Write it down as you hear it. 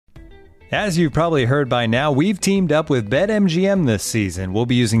As you've probably heard by now, we've teamed up with BetMGM this season. We'll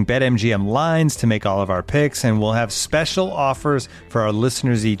be using BetMGM lines to make all of our picks, and we'll have special offers for our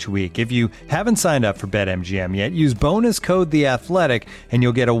listeners each week. If you haven't signed up for BetMGM yet, use bonus code The Athletic, and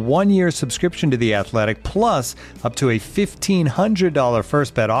you'll get a 1-year subscription to The Athletic, plus up to a $1,500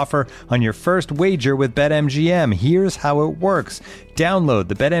 first bet offer on your first wager with BetMGM. Here's how it works. Download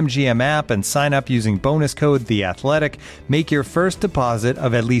the BetMGM app and sign up using bonus code The Athletic. Make your first deposit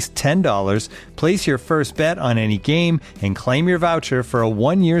of at least $10. Place your first bet on any game and claim your voucher for a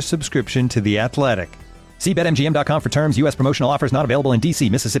 1-year subscription to The Athletic. See BetMGM.com for terms. U.S. promotional offers not available in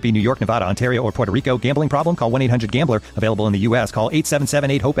D.C., Mississippi, New York, Nevada, Ontario, or Puerto Rico. Gambling problem? Call 1-800-GAMBLER. Available in the U.S. Call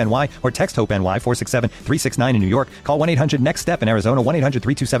 877-8-HOPE-NY or text HOPE-NY 467-369 in New York. Call 1-800-NEXT-STEP in Arizona.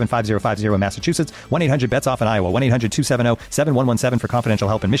 1-800-327-5050 in Massachusetts. 1-800-BETS-OFF in Iowa. 1-800-270-7117 for confidential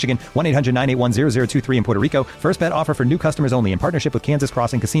help in Michigan. 1-800-981-0023 in Puerto Rico. First bet offer for new customers only in partnership with Kansas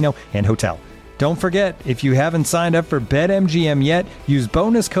Crossing Casino and Hotel. Don't forget, if you haven't signed up for BetMGM yet, use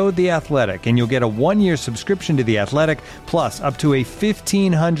bonus code The Athletic, and you'll get a 1-year subscription to The Athletic, plus up to a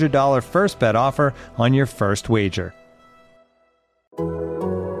 $1,500 first bet offer on your first wager. All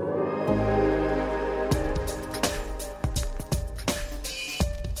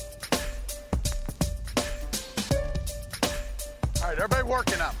right, everybody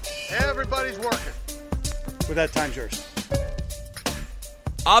working up. Everybody's working. With that, time's yours.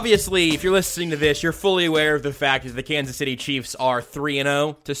 Obviously, if you're listening to this, you're fully aware of the fact that the Kansas City Chiefs are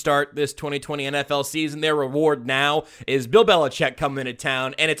 3-0 to start this 2020 NFL season. Their reward now is Bill Belichick coming to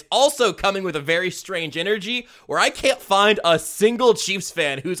town, and it's also coming with a very strange energy where I can't find a single Chiefs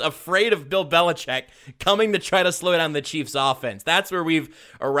fan who's afraid of Bill Belichick coming to try to slow down the Chiefs' offense. That's where we've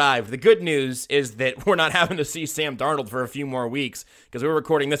arrived. The good news is that we're not having to see Sam Darnold for a few more weeks, because we're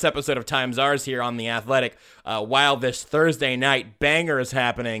recording this episode of Time's Ours here on The Athletic while this Thursday night banger is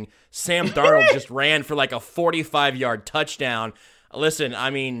happening. Sam Darnold just ran for like a 45-yard touchdown. Listen, I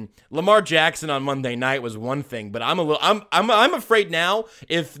mean, Lamar Jackson on Monday night was one thing, but I'm afraid now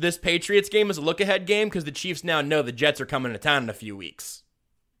if this Patriots game is a look-ahead game because the Chiefs now know the Jets are coming to town in a few weeks.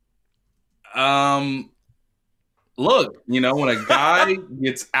 Look, when a guy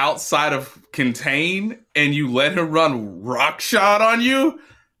gets outside of contain and you let him run rock shot on you,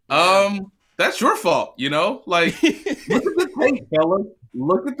 that's your fault, Like, look at the tape, fella.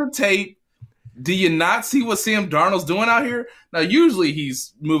 Look at the tape. Do you not see what Sam Darnold's doing out here? Now, usually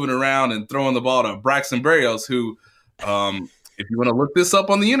he's moving around and throwing the ball to Braxton Berrios, who, if you want to look this up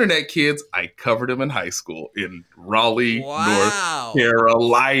on the internet, kids, I covered him in high school in Raleigh, North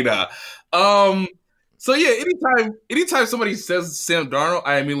Carolina. So yeah, anytime somebody says Sam Darnold,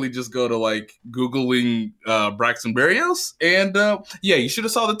 I immediately just go to like Googling Braxton Berrios, and you should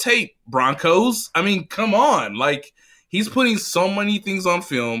have saw the tape. Broncos. I mean, come on, like he's putting so many things on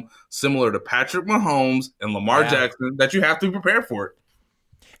film similar to Patrick Mahomes and Lamar Jackson that you have to be prepared for it.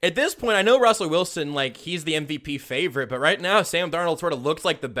 At this point, I know Russell Wilson, like, he's the MVP favorite, but right now, Sam Darnold sort of looks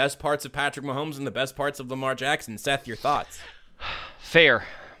like the best parts of Patrick Mahomes and the best parts of Lamar Jackson. Seth, your thoughts? Fair.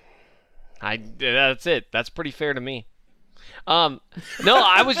 That's it. That's pretty fair to me. No,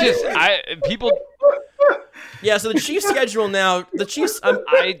 I was just people. Yeah, so the Chiefs' schedule now. The Chiefs.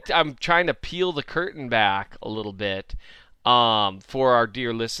 I'm trying to peel the curtain back a little bit, for our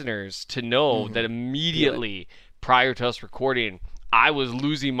dear listeners to know that immediately prior to us recording, I was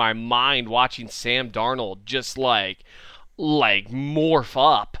losing my mind watching Sam Darnold just like morph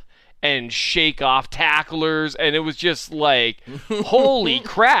up and shake off tacklers, and it was just like, holy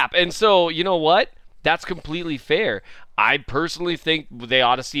crap. And so, you know what? That's completely fair. I personally think they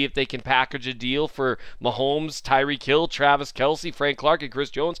ought to see if they can package a deal for Mahomes, Tyreek Hill, Travis Kelce, Frank Clark, and Chris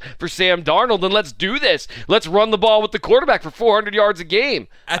Jones for Sam Darnold, and let's do this. Let's run the ball with the quarterback for 400 yards a game.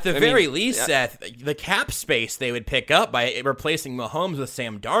 At the very least, Seth, the cap space they would pick up by replacing Mahomes with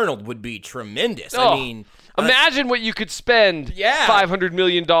Sam Darnold would be tremendous. I mean, imagine what you could spend $500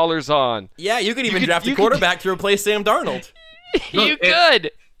 million on. Yeah, you could even draft a quarterback to replace Sam Darnold. You could.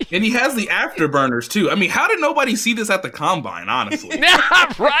 And he has the afterburners, too. I mean, how did nobody see this at the Combine, honestly?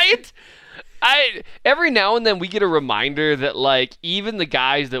 Right? Every now and then we get a reminder that, like, even the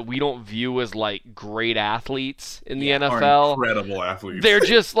guys that we don't view as, like, great athletes in the NFL. Are incredible athletes. They're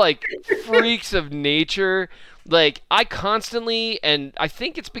just, like, freaks of nature. Like, I constantly, and I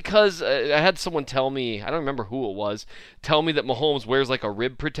think it's because I had someone tell me, I don't remember who it was, tell me that Mahomes wears like a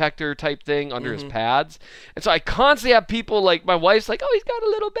rib protector type thing under his pads. And so I constantly have people like, my wife's like, oh, he's got a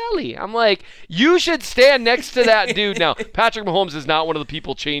little belly. I'm like, you should stand next to that dude. Now, Patrick Mahomes is not one of the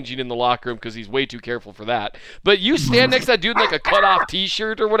people changing in the locker room because he's way too careful for that. But you stand next to that dude in like a cut-off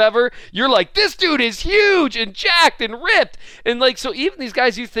t-shirt or whatever, you're like, this dude is huge and jacked and ripped. And like, so even these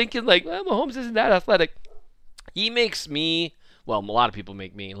guys you thinking like, well, Mahomes isn't that athletic. He makes me, well, a lot of people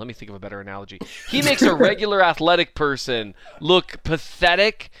make me. Let me think of a better analogy. He makes a regular athletic person look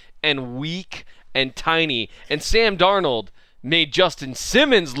pathetic and weak and tiny. And Sam Darnold made Justin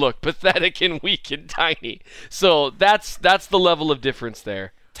Simmons look pathetic and weak and tiny. So that's the level of difference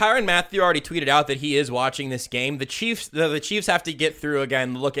there. Tyrann Mathieu already tweeted out that he is watching this game. The Chiefs have to get through,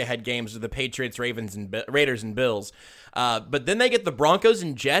 again, the look-ahead games of the Patriots, Ravens, and Raiders and Bills. But then they get the Broncos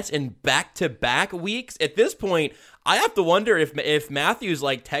and Jets in back-to-back weeks. At this point, I have to wonder if Matthew's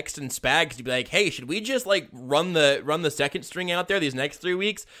like texting Spags to be like, hey, should we just like run the second string out there these next 3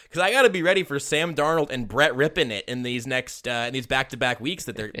 weeks? Because I got to be ready for Sam Darnold and Brett Rippin' it in these next in these back-to-back weeks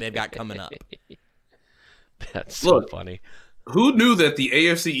that they've got coming up. That's so funny. Who knew that the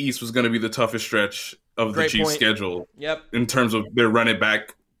AFC East was going to be the toughest stretch of the Chiefs' schedule? Yep. In terms of their run it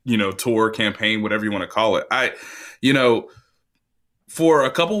back, tour, campaign, whatever you want to call it. For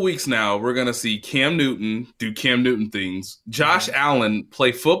a couple weeks now, we're going to see Cam Newton do Cam Newton things, Josh Allen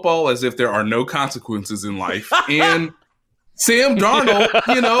play football as if there are no consequences in life, and Sam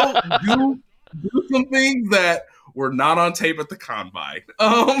Darnold, do some things that were not on tape at the combine.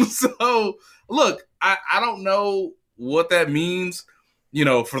 So look, I don't know what that means,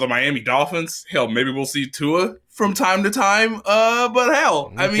 for the Miami Dolphins. Hell, maybe we'll see Tua from time to time. But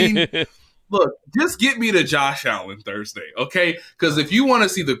hell, I mean, look, just get me to Josh Allen Thursday, okay? Because if you want to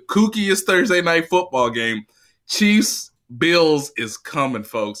see the kookiest Thursday night football game, Chiefs Bills is coming,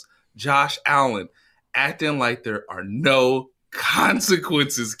 folks. Josh Allen acting like there are no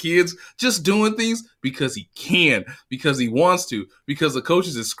consequences, kids, just doing things because he can, because he wants to, because the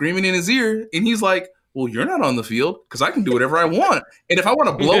coaches is screaming in his ear, and he's like, well, you're not on the field because I can do whatever I want. And if I want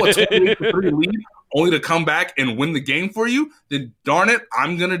to blow a 28-3 lead only to come back and win the game for you, then darn it,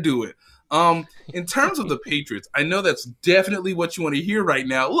 I'm going to do it. In terms of the Patriots, I know that's definitely what you want to hear right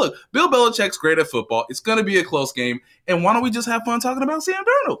now. Look, Bill Belichick's great at football. It's going to be a close game. And why don't we just have fun talking about Sam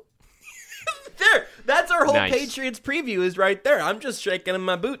Darnold? There, that's our whole Nice. Patriots preview is right there. I'm just shaking in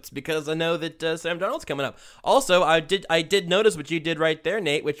my boots because I know that Sam Darnold's coming up. Also, I did notice what you did right there,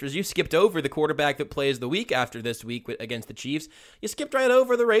 Nate, which was you skipped over the quarterback that plays the week after this week against the Chiefs. You skipped right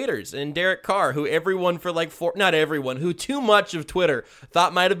over the Raiders and Derek Carr, who everyone for not everyone, who too much of Twitter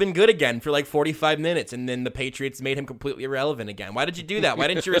thought might have been good again for like 45 minutes, and then the Patriots made him completely irrelevant again. Why did you do that? Why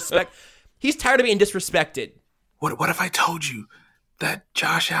didn't you respect? He's tired of being disrespected. What if I told you that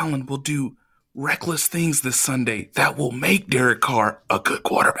Josh Allen will do reckless things this Sunday that will make Derek Carr a good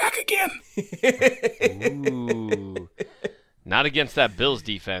quarterback again? Ooh. Not against that Bills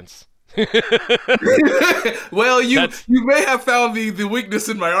defense. Well, you may have found the weakness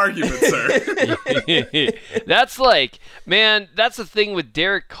in my argument, sir. That's like, man, that's the thing with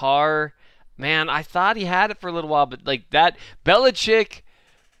Derek Carr. Man, I thought he had it for a little while, but like that, Belichick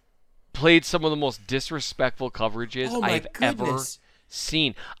played some of the most disrespectful coverages I've ever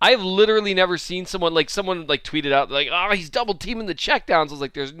seen. I've literally never seen someone tweeted out like, oh, he's double teaming the checkdowns. I was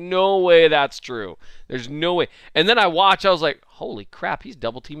like, there's no way that's true. There's no way. And then I watched, I was like, holy crap, he's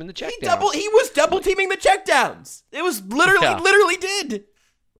double teaming the checkdowns. He was double teaming the checkdowns. It was literally did.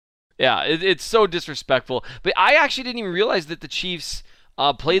 Yeah, it's so disrespectful. But I actually didn't even realize that the Chiefs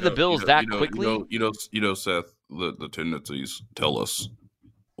played the Bills that quickly. Seth, the tendencies tell us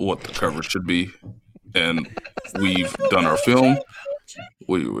what the coverage should be, and we've done our film.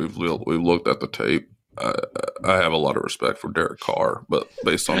 We've looked at the tape. I have a lot of respect for Derek Carr, but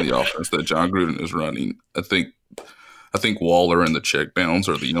based on the offense that John Gruden is running, I think Waller and the checkdowns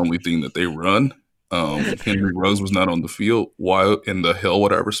are the only thing that they run. Henry Ruggs was not on the field. Why in the hell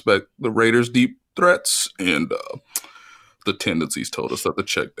would I respect the Raiders' deep threats? And the tendencies told us that the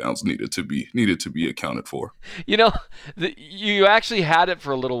checkdowns needed to be accounted for. You actually had it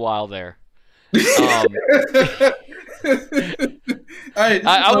for a little while there.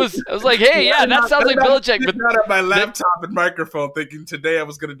 I was like, hey, yeah, that sounds like Belichick. But not at my laptop and microphone thinking today I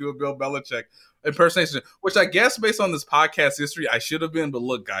was going to do a Bill Belichick impersonation, which I guess based on this podcast history I should have been. But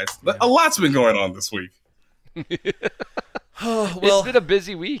look, guys, a lot's been going on this week. It's been a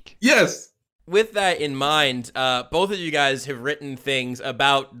busy week. Yes. With that in mind, both of you guys have written things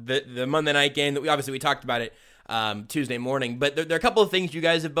about the Monday night game that we talked about it. Tuesday morning. But there are a couple of things you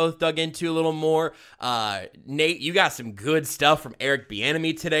guys have both dug into a little more. Nate, you got some good stuff from Eric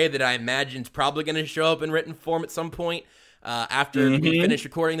Bieniemy today that I imagine is probably going to show up in written form at some point after we finish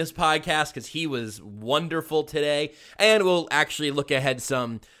recording this podcast, because he was wonderful today. And we'll actually look ahead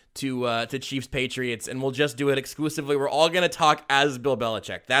some to Chiefs Patriots, and we'll just do it exclusively. We're all going to talk as Bill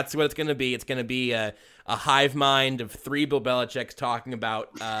Belichick. That's what it's going to be. It's going to be a hive mind of three Bill Belichicks talking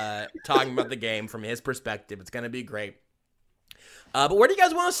about the game from his perspective. It's going to be great. But where do you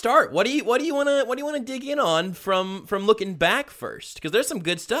guys want to start? What do you want to dig in on from looking back first? Because there's some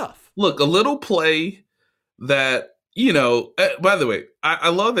good stuff. Look, a little play that, by the way, I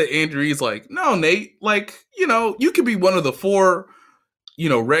love that Andrew's like, no, Nate, like, you could be one of the four,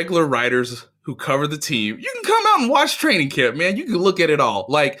 regular writers who cover the team. You can come out and watch training camp, man. You can look at it all.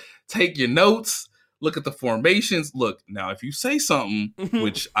 Like, take your notes, look at the formations. Look, now, if you say something,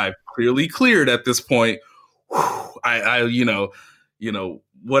 which I've clearly cleared at this point,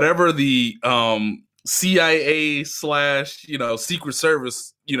 whatever the CIA / Secret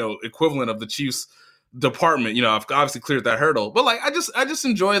Service, equivalent of the Chiefs department, I've obviously cleared that hurdle. But like, I just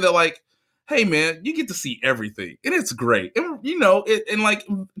enjoy that, like, hey man, you get to see everything, and it's great, and and like,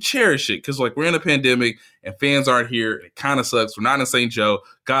 cherish it, because like, we're in a pandemic and fans aren't here. It kind of sucks. We're not in St. Joe.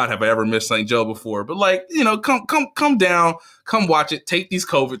 God, have I ever missed St. Joe before? But like, come down, come watch it, take these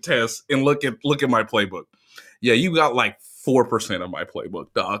COVID tests, and look at my playbook. Yeah, you got like 4% of my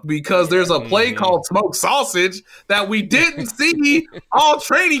playbook, dog, because there's a play called Smoked Sausage that we didn't see all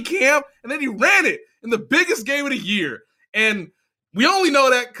training camp, and then he ran it in the biggest game of the year. And we only know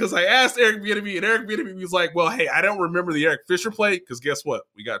that because I asked Eric Bieniemy, and Eric Bieniemy was like, well, hey, I don't remember the Eric Fisher play, because guess what?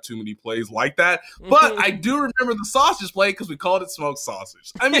 We got too many plays like that. But I do remember the sausage play because we called it Smoked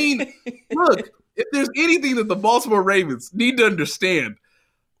Sausage. I mean, look, if there's anything that the Baltimore Ravens need to understand,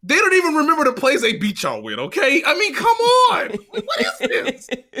 they don't even remember the plays they beat y'all with, okay? I mean, come on. What is this?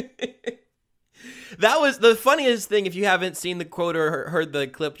 That was the funniest thing, if you haven't seen the quote or heard the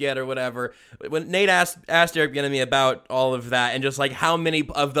clip yet or whatever, when Nate asked Eric Bieniemy about all of that and just like how many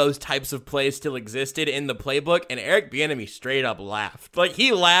of those types of plays still existed in the playbook, and Eric Bieniemy straight up laughed. Like,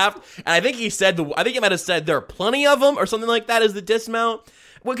 he laughed, and I think he might have said there are plenty of them or something like that as the dismount.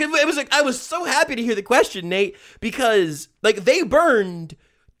 Well, it was like, I was so happy to hear the question, Nate, because like, they burned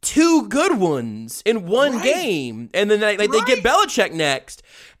two good ones in one game, and then they get Belichick next.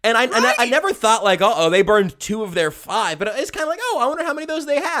 And I never thought like, they burned 2 of their 5, but it's kind of like, I wonder how many of those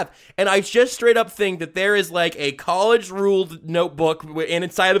they have. And I just straight up think that there is like a college ruled notebook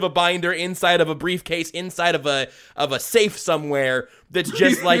inside of a binder, inside of a briefcase, inside of a safe somewhere that's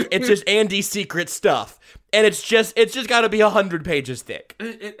just like, it's just Andy's secret stuff. And it's just got to be 100 pages thick.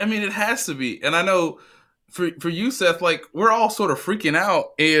 It has to be. And I know for you, Seth, like, we're all sort of freaking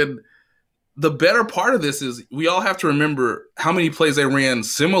out, and the better part of this is we all have to remember how many plays they ran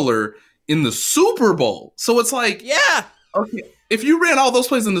similar in the Super Bowl. So it's like, yeah, okay, if you ran all those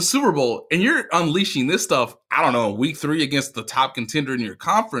plays in the Super Bowl and you're unleashing this stuff, I don't know, week 3 against the top contender in your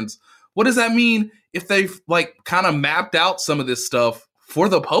conference, what does that mean if they've like kind of mapped out some of this stuff for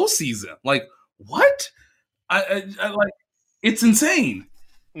the postseason? Like, what? I like, it's insane,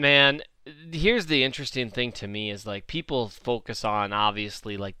 man. Here's the interesting thing to me is like, people focus on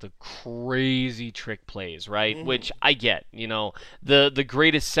obviously like the crazy trick plays, right? Mm-hmm. Which I get, the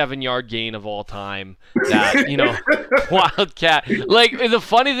greatest 7-yard gain of all time, that, Wildcat. Like, the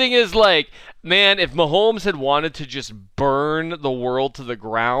funny thing is, like, man, if Mahomes had wanted to just burn the world to the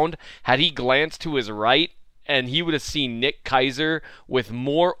ground, had he glanced to his right, and he would have seen Nick Keizer with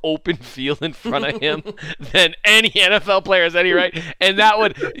more open field in front of him than any NFL player has any right. And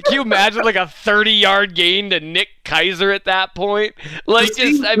can you imagine like a 30-yard gain to Nick Keizer at that point? Like,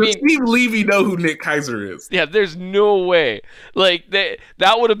 Steve Levy know who Nick Keizer is. Yeah, there's no way. Like,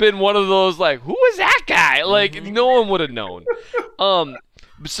 that would have been one of those, like, who is that guy? Like, no one would have known.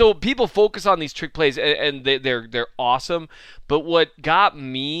 So people focus on these trick plays, and they're awesome. But what got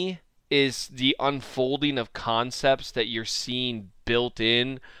me is the unfolding of concepts that you're seeing built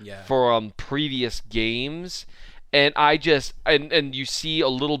in from previous games. And and you see a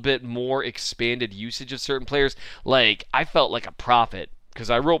little bit more expanded usage of certain players. Like, I felt like a prophet because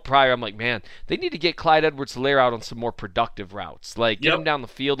I wrote prior, I'm like, man, they need to get Clyde Edwards-Helaire out on some more productive routes. Like, get him down the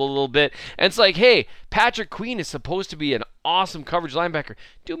field a little bit. And it's like, hey, Patrick Queen is supposed to be an awesome coverage linebacker.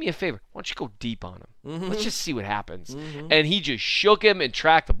 Do me a favor. Why don't you go deep on him? Mm-hmm. Let's just see what happens. Mm-hmm. And he just shook him and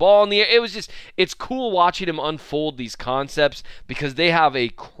tracked the ball in the air. It's cool watching him unfold these concepts because they have a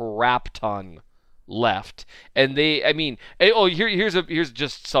crap ton left. And here's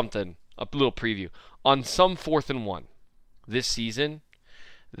just something, a little preview. On some 4th and 1 this season,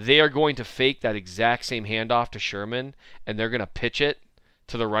 they are going to fake that exact same handoff to Sherman, and they're going to pitch it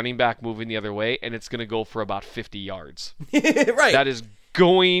to the running back moving the other way, and it's going to go for about 50 yards. Right. That is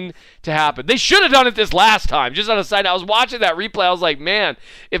going to happen. They should have done it this last time. Just on a side, I was watching that replay. I was like, man,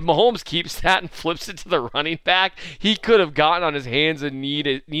 if Mahomes keeps that and flips it to the running back, he could have gotten on his hands and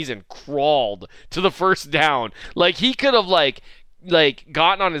knees and crawled to the first down. Like, he could have, like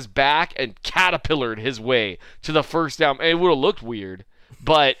gotten on his back and caterpillared his way to the first down. And it would have looked weird,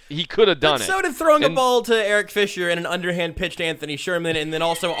 but he could have done it. So did throwing a ball to Eric Fisher and an underhand pitch to Anthony Sherman, and then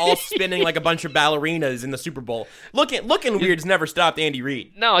also all spinning like a bunch of ballerinas in the Super Bowl. Looking weird's never stopped Andy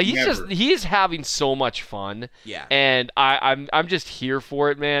Reid. No, he is having so much fun. Yeah. And I'm just here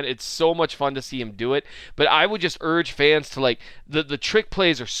for it, man. It's so much fun to see him do it. But I would just urge fans to, like, the trick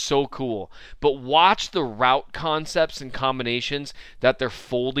plays are so cool, but watch the route concepts and combinations that they're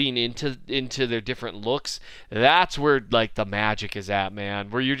folding into their different looks. That's where, like, the magic is at, man.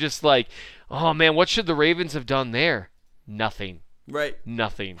 Where you're just like, oh man, what should the Ravens have done there? Nothing. Right.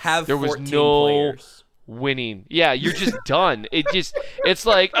 Nothing. There was 14 no players. winning. Yeah, you're just done. It's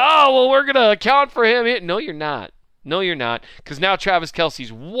like, oh well, we're gonna account for him. No, you're not. No, you're not. Because now Travis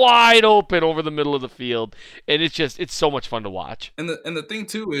Kelce's wide open over the middle of the field, and it's so much fun to watch. And the thing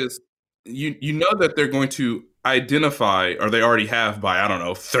too is, you know that they're going to identify, or they already have by, I don't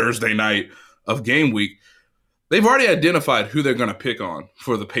know, Thursday night of game week. They've already identified who they're going to pick on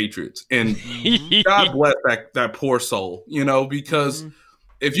for the Patriots. And God bless that poor soul, because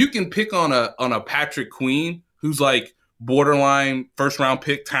if you can pick on a Patrick Queen, who's like borderline first-round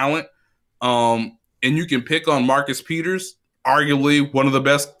pick talent, and you can pick on Marcus Peters, arguably one of the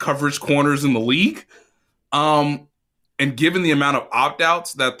best coverage corners in the league, and given the amount of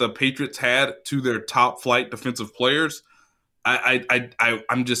opt-outs that the Patriots had to their top-flight defensive players,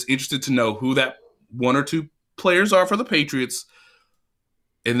 I'm just interested to know who that one or two players are for the Patriots,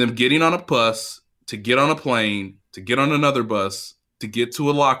 and them getting on a bus, to get on a plane, to get on another bus, to get to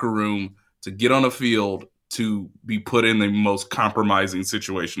a locker room, to get on a field, to be put in the most compromising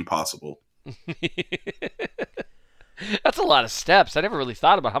situation possible. That's a lot of steps. I never really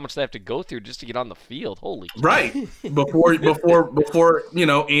thought about how much they have to go through just to get on the field. Holy cow. Right. Before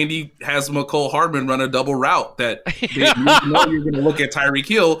Andy has McCole Hardman run a double route that you're going to look at Tyreek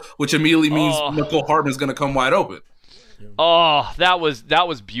Hill, which immediately means McCole Hardman's going to come wide open. Oh, that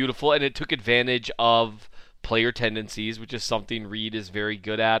was beautiful, and it took advantage of player tendencies, which is something Reid is very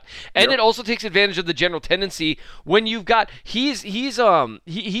good at, and it also takes advantage of the general tendency when you've got he's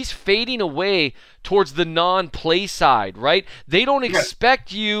fading away towards the non-play side, right? They don't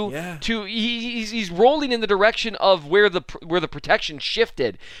expect you to. He's rolling in the direction of where the protection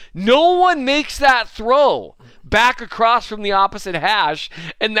shifted. No one makes that throw back across from the opposite hash,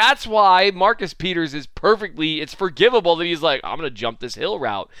 and that's why Marcus Peters is it's forgivable that he's like, I'm gonna jump this hill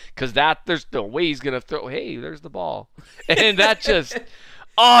route because there's no way he's gonna throw. Hey, there's the ball, and that just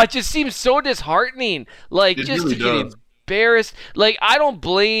it just seems so disheartening. Like, it just really to get embarrassed. Like, I don't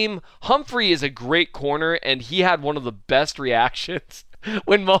blame Humphrey. Is a great corner, and he had one of the best reactions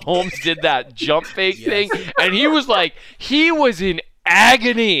when Mahomes did that jump fake thing, and he was in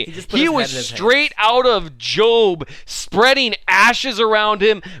agony. He was straight out of Job, spreading ashes around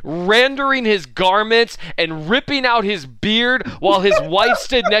him, rendering his garments, and ripping out his beard while his wife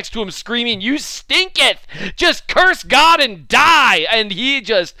stood next to him screaming, "You stinketh! Just curse God and die!" And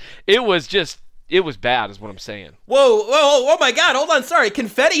it was bad, is what I'm saying. Whoa, oh my God, hold on, sorry.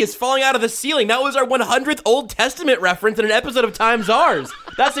 Confetti is falling out of the ceiling. That was our 100th Old Testament reference in an episode of Times Ours.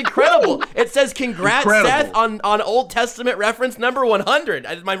 That's incredible. It says, congrats, Seth, on Old Testament reference number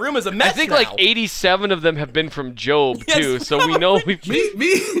 100. My room is a mess I think now. Like 87 of them have been from Job, too, so we know we've...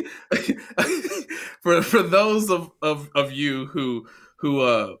 Me for those of you who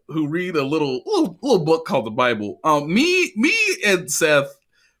read a little book called the Bible, me and Seth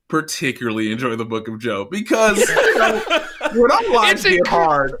particularly enjoy the Book of Job because when our lives get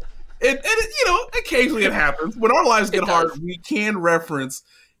hard, and occasionally it happens. When our lives get hard, we can reference,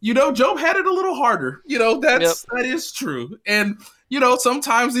 Job had it a little harder. That is true. And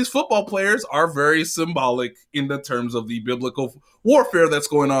sometimes these football players are very symbolic in the terms of the biblical warfare that's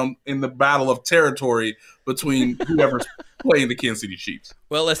going on in the battle of territory between whoever's playing the Kansas City Chiefs.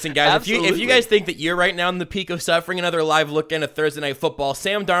 Well, listen, guys, if you guys think that you're right now in the peak of suffering, another live look into Thursday Night Football.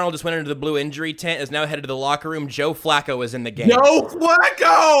 Sam Darnold just went into the blue injury tent, is now headed to the locker room. Joe Flacco is in the game. Joe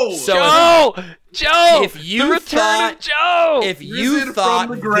Flacco! So Joe! If you the return of Joe! If you thought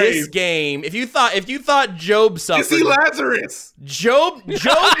this game, if you thought Job suffered, you see Lazarus. Job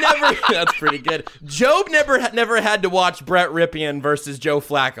never. That's pretty good. Job never had to watch Brett Ripien versus Joe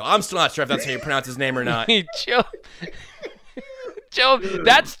Flacco. I'm still not sure if that's how you pronounce his name or not. Joe,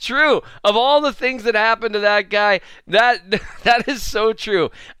 that's true. Of all the things that happened to that guy, that is so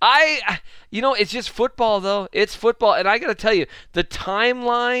true. It's just football, though. It's football. And I got to tell you, the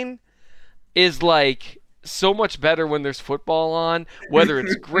timeline is like so much better when there's football on, whether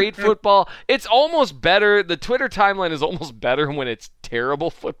it's great football. It's almost better. The Twitter timeline is almost better when it's terrible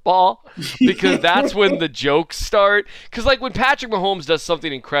football, because that's when the jokes start. Because like when Patrick Mahomes does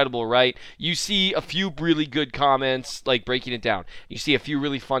something incredible, right, you see a few really good comments like breaking it down. You see a few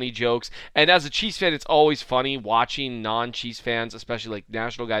really funny jokes. And as a Chiefs fan, it's always funny watching non-Chiefs fans, especially like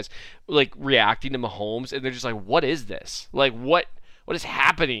national guys, like reacting to Mahomes, and they're just like, what is this? Like, what is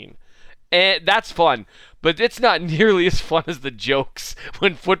happening? And that's fun, but it's not nearly as fun as the jokes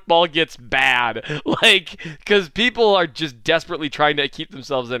when football gets bad. Like, because people are just desperately trying to keep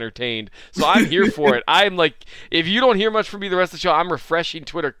themselves entertained. So I'm here for it. I'm like, if you don't hear much from me the rest of the show, I'm refreshing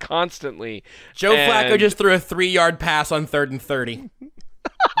Twitter constantly. Joe Flacco just threw a 3-yard pass on 3rd and 30.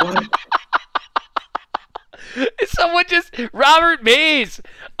 Someone just, Robert Mays,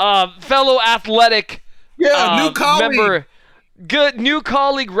 fellow athletic new colleague. member. Good new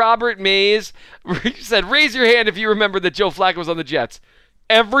colleague Robert Mays said, raise your hand if you remember that Joe Flacco was on the Jets.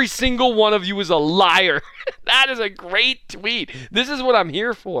 Every single one of you is a liar. That is a great tweet. This is what I'm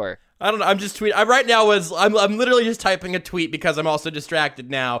here for. I don't know. I'm just tweeting. Right now I'm literally just typing a tweet because I'm also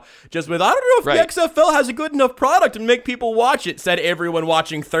distracted now. Just with, I don't know if the XFL has a good enough product to make people watch it, said everyone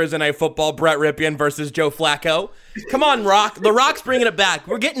watching Thursday Night Football, Brett Ripien versus Joe Flacco. Come on, Rock. The Rock's bringing it back.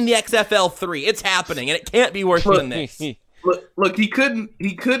 We're getting the XFL 3. It's happening, and it can't be worse than this. Look, he couldn't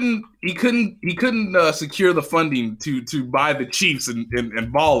secure the funding to buy the Chiefs and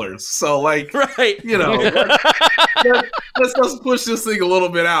Ballers. So like, right, let's push this thing a little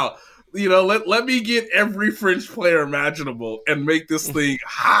bit out. Let me get every French player imaginable and make this thing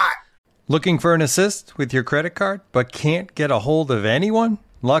hot. Looking for an assist with your credit card, but can't get a hold of anyone?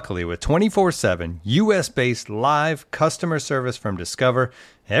 Luckily, with 24/7 U.S.-based live customer service from Discover,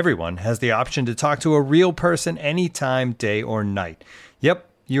 everyone has the option to talk to a real person anytime, day or night. Yep,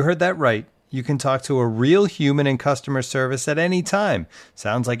 you heard that right. You can talk to a real human in customer service at any time.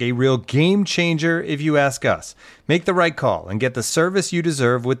 Sounds like a real game changer if you ask us. Make the right call and get the service you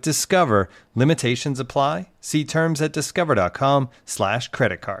deserve with Discover. Limitations apply. See terms at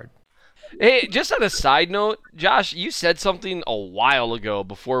discover.com/creditcard. Hey, just on a side note, Josh, you said something a while ago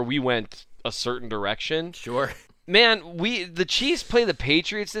before we went a certain direction. Sure. Man, the Chiefs play the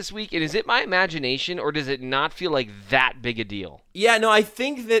Patriots this week, and is it my imagination, or does it not feel like that big a deal? Yeah, no, I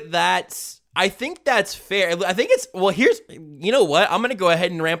think that's fair. I think you know what? I'm going to go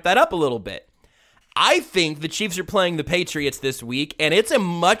ahead and ramp that up a little bit. I think the Chiefs are playing the Patriots this week, and it's a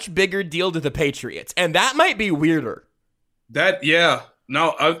much bigger deal to the Patriots, and that might be weirder. Yeah.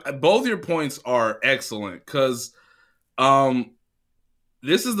 No, both your points are excellent, because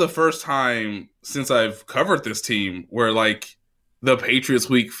this is the first time since I've covered this team where, like, the Patriots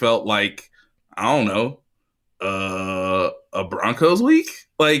week felt like, I don't know, a Broncos week?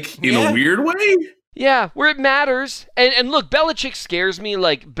 Like, in a weird way? Yeah, where it matters. And look, Belichick scares me.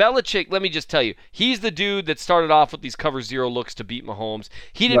 Like, Belichick, let me just tell you, he's the dude that started off with these cover zero looks to beat Mahomes.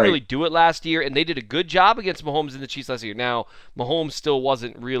 He didn't really do it last year, and they did a good job against Mahomes and the Chiefs last year. Now, Mahomes still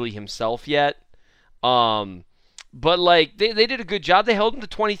wasn't really himself yet. But, like, they did a good job. They held him to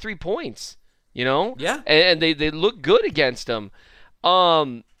 23 points, you know? Yeah. And they look good against him.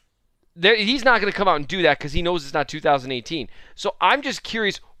 He's not going to come out and do that because he knows it's not 2018. So I'm just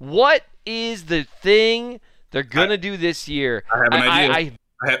curious, what is the thing they're going to do this year? I have an idea.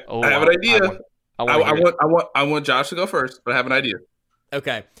 I have an idea. I want Josh to go first, but I have an idea.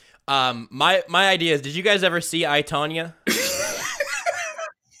 Okay. My idea is, did you guys ever see I, Tonya?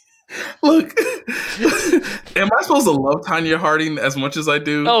 Look, am I supposed to love Tanya Harding as much as I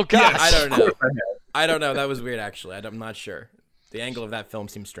do? Oh, gosh. I don't know. I don't know. That was weird, actually. I'm not sure. The angle of that film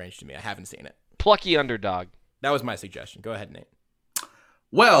seems strange to me. I haven't seen it. Plucky underdog. That was my suggestion. Go ahead, Nate.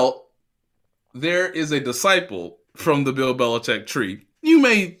 Well, there is a disciple from the Bill Belichick tree. You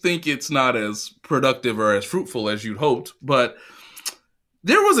may think it's not as productive or as fruitful as you'd hoped, but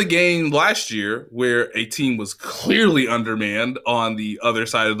there was a game last year where a team was clearly undermanned on the other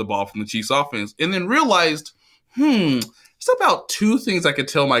side of the ball from the Chiefs offense, and then realized, there's about two things I could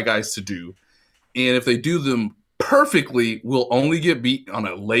tell my guys to do. And if they do them perfectly, we'll only get beat on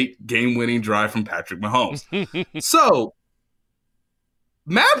a late game-winning drive from Patrick Mahomes. So,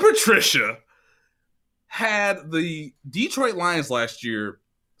 Matt Patricia had the Detroit Lions last year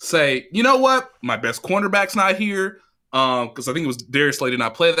say, you know what? My best cornerback's not here. Because I think it was Darius Slay did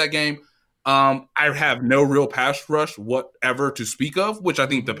not play that game. I have no real pass rush whatever to speak of, which I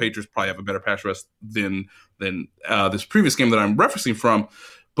think the Patriots probably have a better pass rush than this previous game that I'm referencing from.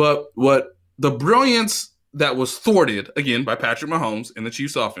 But what the brilliance that was thwarted, again, by Patrick Mahomes and the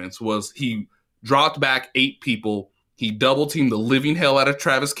Chiefs offense was he dropped back 8 people. He double-teamed the living hell out of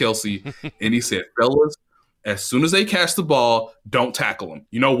Travis Kelce, and he said, fellas, as soon as they catch the ball, don't tackle them.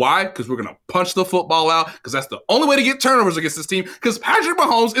 You know why? Because we're going to punch the football out, because that's the only way to get turnovers against this team, because Patrick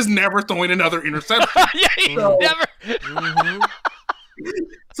Mahomes is never throwing another interception. Yeah, he's never.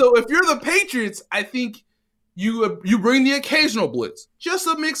 So if you're the Patriots, I think you bring the occasional blitz just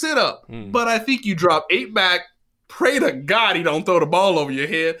to mix it up. But I think you drop 8 back, pray to God he don't throw the ball over your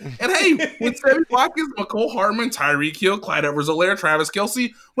head. And hey, with Sammy Watkins, McCole Hardman, Tyreek Hill, Clyde Edwards-Helaire, Travis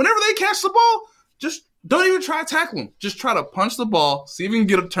Kelce, whenever they catch the ball, just don't even try to tackle them. Just try to punch the ball, see if you can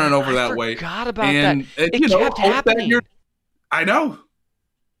get a turnover that way. I forgot about that. It kept hope happening. that I know.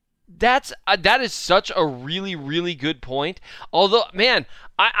 That is such a really, really good point. Although, man,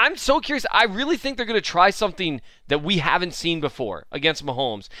 I'm so curious. I really think they're going to try something that we haven't seen before against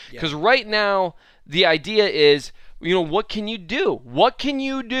Mahomes. Because right now, the idea is, what can you do? What can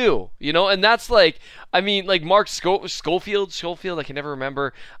you do? And that's like Mark Schofield, I can never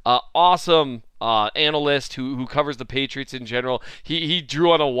remember. Awesome analyst who covers the Patriots in general. He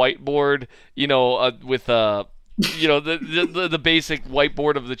drew on a whiteboard, with the basic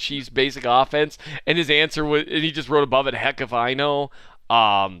whiteboard of the Chiefs' basic offense, and his answer was, and he just wrote above it, "Heck if I know."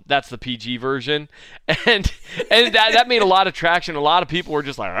 That's the PG version, and that made a lot of traction. A lot of people were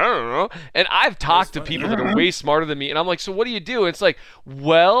just like, I don't know. And I've talked to people that are way smarter than me, and I'm like, so what do you do? And it's like,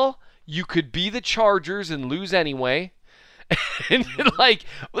 well, you could be the Chargers and lose anyway. And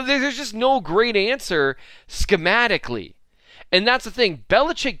there's just no great answer schematically. And that's the thing.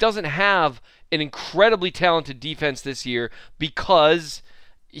 Belichick doesn't have an incredibly talented defense this year because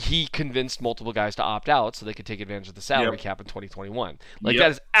he convinced multiple guys to opt out so they could take advantage of the salary cap in 2021. That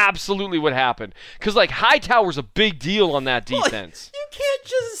is absolutely what happened. Because, Hightower's a big deal on that defense. You can't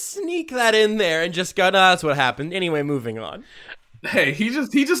just sneak that in there and just go, no, that's what happened. Anyway, moving on. He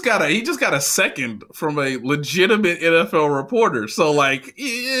just got a second from a legitimate NFL reporter. So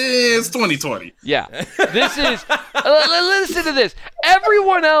it's 2020. Yeah, this is. Listen to this.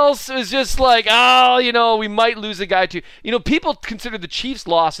 Everyone else is just like, we might lose a guy too. People consider the Chiefs'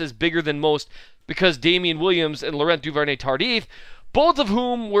 losses bigger than most because Damian Williams and Laurent Duvernay-Tardif, both of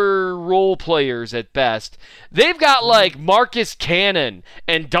whom were role players at best. They've got Marcus Cannon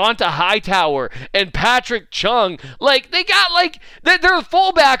and Donta Hightower and Patrick Chung. They got their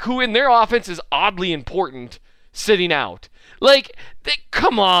fullback who in their offense is oddly important sitting out.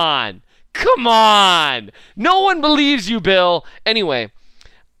 Come on. No one believes you, Bill. Anyway,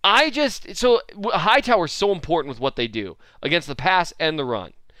 Hightower's so important with what they do against the pass and the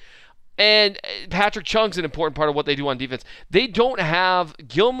run. And Patrick Chung's an important part of what they do on defense. They don't have...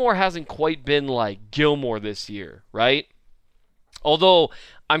 Gilmore hasn't quite been like Gilmore this year, right? Although,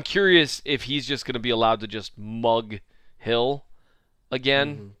 I'm curious if he's just going to be allowed to just mug Hill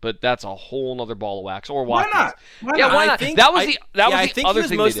again, but that's a whole nother ball of wax. Or Watkins. Why not? Why not? That was the other I think thing he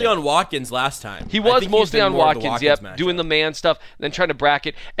was mostly on Watkins last time. He was mostly on Watkins, doing the man stuff, and then trying to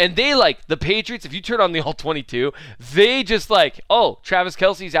bracket. And they, the Patriots, if you turn on the All-22, they just Travis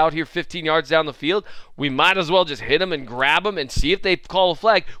Kelce's out here 15 yards down the field. We might as well just hit him and grab him and see if they call a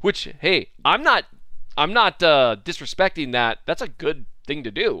flag, which, hey, I'm not disrespecting that. That's a good thing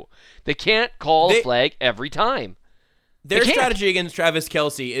to do. They can't call a flag every time. Their strategy against Travis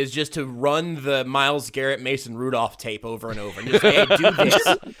Kelce is just to run the Myles Garrett, Mason Rudolph tape over and over. And just, hey, do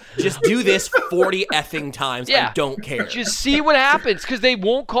this. Just do this 40 effing times. Yeah. I don't care. Just see what happens, because they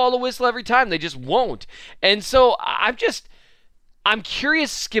won't call a whistle every time. They just won't. And so I'm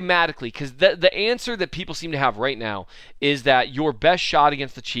curious schematically, because the answer that people seem to have right now is that your best shot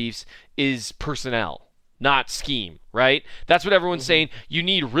against the Chiefs is personnel, not scheme, right? That's what everyone's saying. You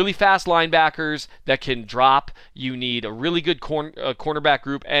need really fast linebackers that can drop. You need a really good cornerback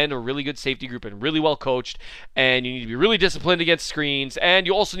group and a really good safety group and really well coached. And you need to be really disciplined against screens. And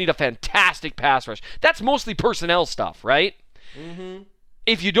you also need a fantastic pass rush. That's mostly personnel stuff, right? Mm-hmm.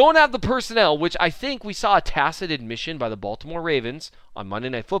 If you don't have the personnel, which I think we saw a tacit admission by the Baltimore Ravens on Monday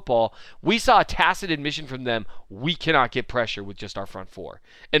Night Football, we saw a tacit admission from them, we cannot get pressure with just our front four.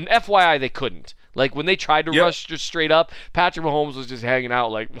 And FYI, they couldn't. When they tried to rush just straight up, Patrick Mahomes was just hanging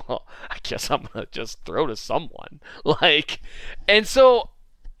out well, I guess I'm going to just throw to someone. And so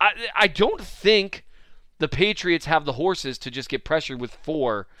I don't think the Patriots have the horses to just get pressured with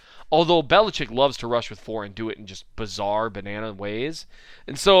 4. Although Belichick loves to rush with 4 and do it in just bizarre banana ways.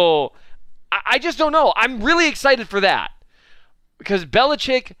 And so I just don't know. I'm really excited for that. Because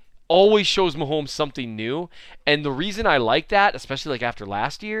Belichick always shows Mahomes something new. And the reason I like that, especially like after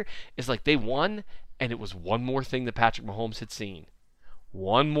last year, is like they won, and it was one more thing that Patrick Mahomes had seen.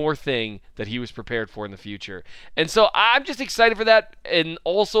 One more thing that he was prepared for in the future. And so I'm just excited for that, and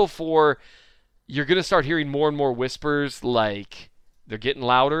also for you're going to start hearing more and more whispers like they're getting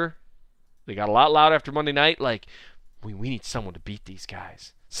louder. They got a lot louder after Monday night. Like, we need someone to beat these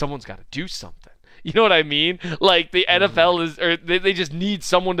guys. Someone's got to do something. You know what I mean? Like the NFL is, or they just need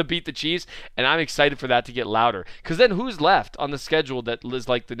someone to beat the Chiefs, and I'm excited for that to get louder. Because then who's left on the schedule that is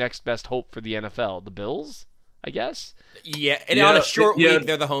like the next best hope for the NFL? The Bills, I guess. Yeah, and on a short week,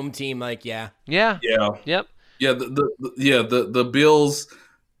 they're the home team. Like, yeah, yep. Yeah, the Bills,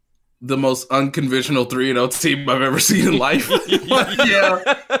 the most unconventional 3-0 team I've ever seen in life.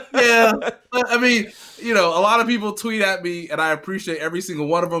 yeah. I mean, a lot of people tweet at me, and I appreciate every single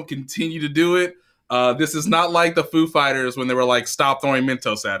one of them. Continue to do it. This is not like the Foo Fighters when they were like, "Stop throwing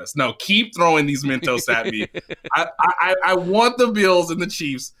Mentos at us." No, keep throwing these Mentos at me. I want the Bills and the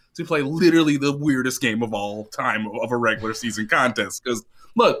Chiefs to play literally the weirdest game of all time of a regular season contest. Because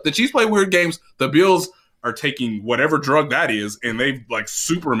look, the Chiefs play weird games. The Bills are taking whatever drug that is, and they've like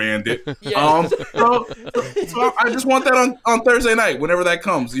Supermaned it. So I just want that on Thursday night, whenever that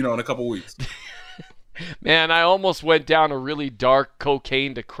comes, in a couple weeks. Man, I almost went down a really dark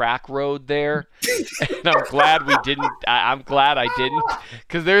cocaine to crack road there, and I'm glad we didn't. I'm glad I didn't,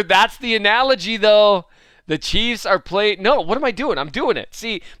 because that's the analogy, though. The Chiefs are playing. No, what am I doing? I'm doing it.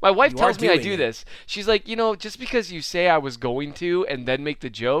 See, my wife tells me I do this. She's like, just because you say I was going to and then make the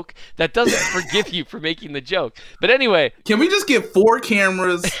joke, that doesn't forgive you for making the joke. But anyway. Can we just get 4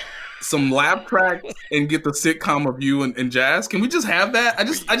 cameras, some lab tracks, and get the sitcom of you and Jazz? Can we just have that? I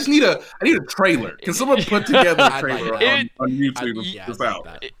just need a trailer. Can someone put together a trailer on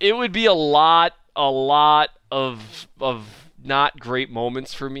YouTube? It would be a lot of not great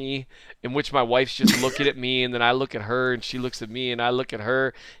moments for me, in which my wife's just looking at me, and then I look at her, and she looks at me, and I look at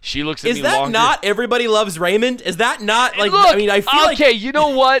her. She looks at me longer. Is that not Everybody Loves Raymond? Is that not like? Look, I feel like. Okay, you know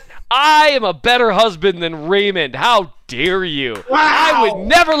what? I am a better husband than Raymond. How dare you? Wow. I would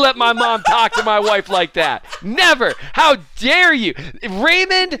never let my mom talk to my wife like that. Never. How dare you?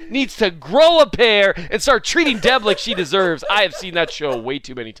 Raymond needs to grow a pair and start treating Deb like she deserves. I have seen that show way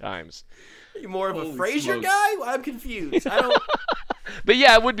too many times. Are you more of a Frasier guy? I'm confused. I don't. But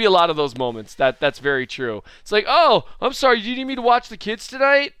yeah, it would be a lot of those moments. That's very true. It's like, oh, I'm sorry, do you need me to watch the kids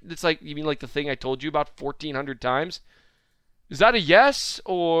tonight? It's like, you mean like the thing I told you about 1,400 times? Is that a yes,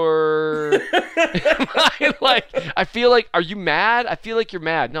 or am I like, I feel like, are you mad? I feel like you're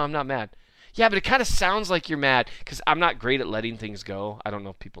mad. No, I'm not mad. Yeah, but it kind of sounds like you're mad, because I'm not great at letting things go. I don't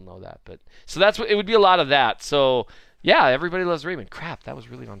know if people know that, but so that's what it would be, a lot of that. So yeah, Everybody Loves Raymond. Crap, that was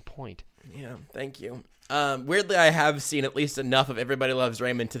really on point. Yeah, thank you. Weirdly, I have seen at least enough of Everybody Loves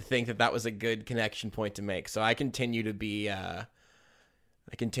Raymond to think that was a good connection point to make. So I continue to be, an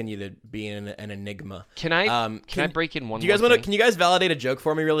enigma. Can I break in one? Do you guys want to? Can you guys validate a joke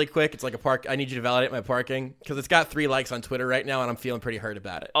for me really quick? It's like I need you to validate my parking, because it's got 3 likes on Twitter right now, and I'm feeling pretty hurt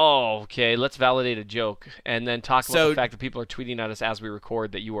about it. Oh, okay. Let's validate a joke, and then talk about the fact that people are tweeting at us as we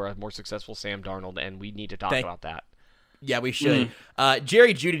record that you are a more successful Sam Darnold, and we need to talk about that. Yeah, we should.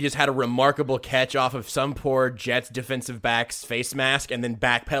 Jerry Jeudy just had a remarkable catch off of some poor Jets defensive back's face mask and then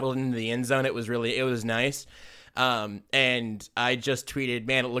backpedaled into the end zone. It was nice. And I just tweeted,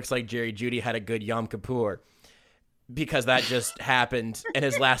 man, it looks like Jerry Jeudy had a good Yom Kippur, because that just happened, and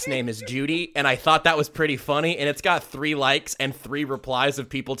his last name is Judy, and I thought that was pretty funny, and it's got 3 likes and 3 replies of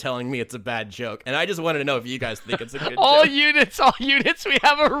people telling me it's a bad joke, and I just wanted to know if you guys think it's a good joke. All units, we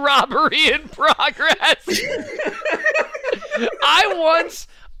have a robbery in progress.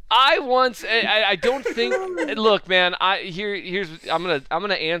 I don't think. Look, man. I'm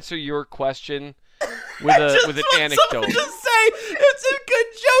gonna answer your question with an anecdote. Just say it's a good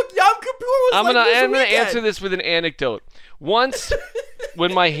joke. Yom Kippur was I'm gonna answer this with an anecdote. Once,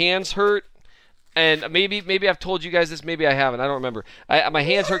 when my hands hurt, and maybe I've told you guys this, maybe I haven't. I don't remember. My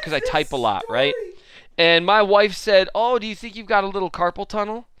hands hurt because I type a lot, right? And my wife said, "Oh, do you think you've got a little carpal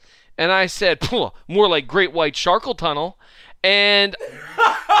tunnel?" And I said, "More like Great White Sharkle Tunnel." And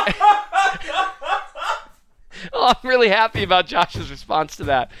I'm really happy about Josh's response to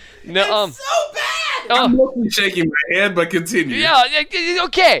that. No, it's so bad. I'm mostly shaking my head, but continue. Yeah,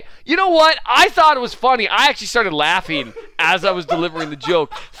 okay. You know what? I thought it was funny. I actually started laughing as I was delivering the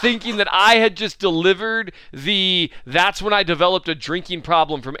joke, thinking that I had just delivered that's when I developed a drinking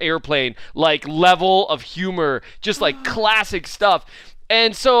problem from Airplane, like level of humor, just like classic stuff.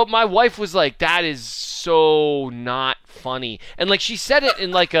 And so my wife was like, that is so not funny. And like she said it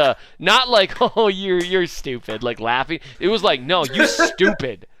in like not like, oh, you're stupid, like laughing. It was like, no, you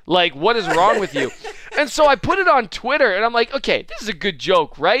stupid. Like, what is wrong with you? And so I put it on Twitter, and I'm like, okay, this is a good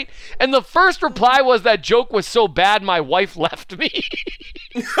joke, right? And the first reply was that joke was so bad my wife left me.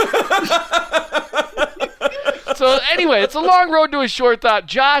 So anyway, it's a long road to a short thought.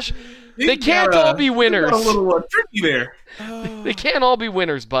 Josh, they can't all be winners. A little tricky there. They can't all be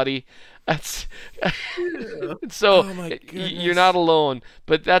winners, buddy. That's so you're not alone,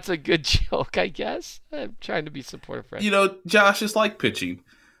 but that's a good joke, I guess. I'm trying to be supportive, friend. You know, Josh, it's like pitching.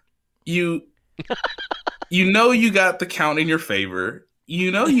 You know you got the count in your favor.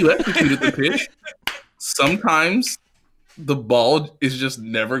 You know you executed the pitch. Sometimes the ball is just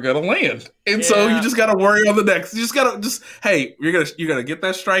never gonna land, and so you just gotta worry on the next. You just gotta hey, you're gonna get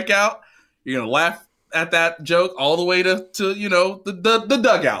that strikeout. You're gonna laugh at that joke all the way to the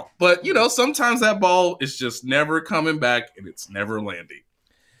dugout. But sometimes that ball is just never coming back, and it's never landing.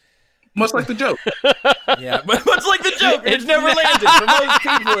 Much like the joke. Yeah, much like the joke. It's never landed for most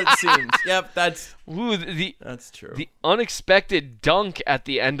people, it seems. Yep, that's true. The unexpected dunk at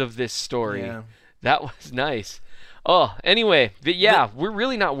the end of this story. Yeah. That was nice. Oh, anyway, but yeah, we're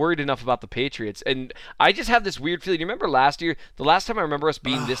really not worried enough about the Patriots. And I just have this weird feeling. You remember last year, the last time I remember us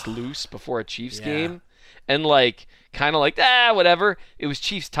being this loose before a Chiefs game? And kind of like, whatever. It was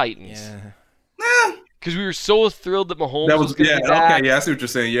Chiefs-Titans. Yeah. Because we were so thrilled that Mahomes was going to be back. Okay, yeah, I see what you're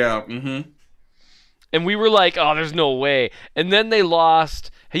saying, yeah. Mm-hmm. And we were like, oh, there's no way. And then they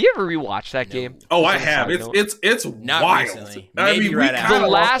lost. Have you ever rewatched that game? Oh, I have. It's Not wild. Recently. I mean, we kind of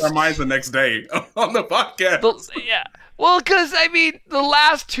lost our minds the next day on the podcast. Yeah. Well, because, the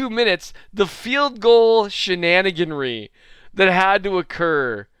last 2 minutes, the field goal shenaniganry that had to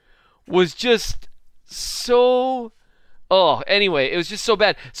occur was just so... Oh, anyway, it was just so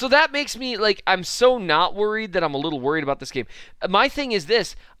bad. So that makes me, I'm so not worried that I'm a little worried about this game. My thing is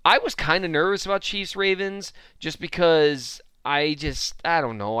this. I was kind of nervous about Chiefs-Ravens just because I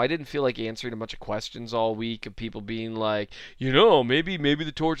don't know. I didn't feel like answering a bunch of questions all week of people being like, maybe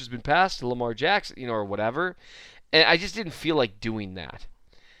the torch has been passed to Lamar Jackson, or whatever. And I just didn't feel like doing that.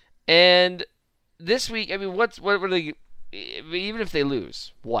 And this week, what are they, even if they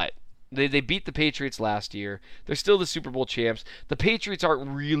lose, what? They beat the Patriots last year. They're still the Super Bowl champs. The Patriots aren't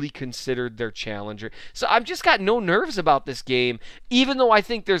really considered their challenger. So I've just got no nerves about this game, even though I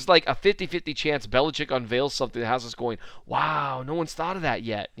think there's a 50-50 chance Belichick unveils something that has us going, wow, no one's thought of that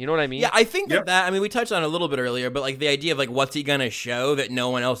yet. You know what I mean? Yeah, I think that we touched on it a little bit earlier, but the idea of what's he going to show that no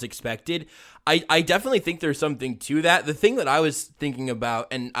one else expected, I definitely think there's something to that. The thing that I was thinking about,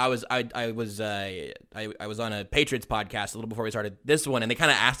 and I was on a Patriots podcast a little before we started this one, and they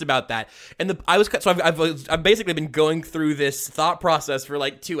kind of asked about that, and I've basically been going through this thought process for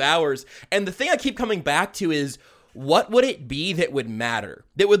 2 hours, and the thing I keep coming back to is, what would it be that would matter?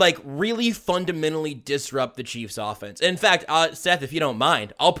 That would really fundamentally disrupt the Chiefs' offense? In fact, Seth, if you don't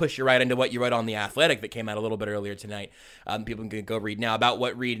mind, I'll push you right into what you wrote on The Athletic that came out a little bit earlier tonight. People can go read now about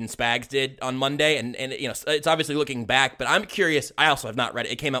what Reed and Spags did on Monday, and it's obviously looking back, but I'm curious. I also have not read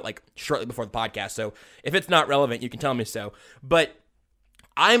it. It came out shortly before the podcast, so if it's not relevant, you can tell me so. But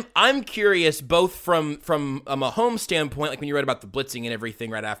I'm curious, both from a Mahomes standpoint, when you read about the blitzing and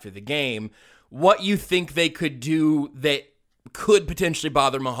everything right after the game, what you think they could do that could potentially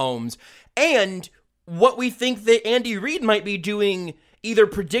bother Mahomes, and what we think that Andy Reid might be doing, either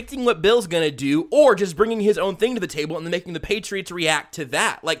predicting what Bill's going to do or just bringing his own thing to the table and then making the Patriots react to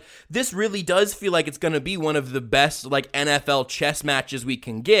that. This really does feel like it's going to be one of the best NFL chess matches we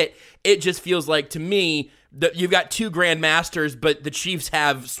can get. It just feels like, to me, that you've got two grandmasters, but the Chiefs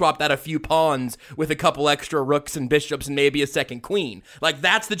have swapped out a few pawns with a couple extra rooks and bishops and maybe a second queen.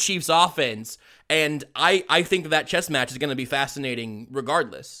 That's the Chiefs' offense, and I think that chess match is going to be fascinating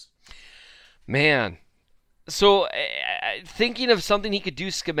regardless. Man. So, thinking of something he could do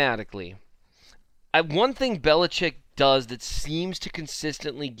schematically, one thing Belichick does that seems to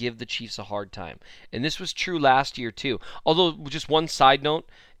consistently give the Chiefs a hard time, and this was true last year too, although just one side note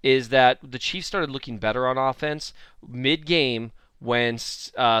is that the Chiefs started looking better on offense mid-game when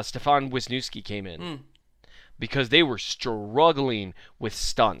Stefan Wisniewski came in because they were struggling with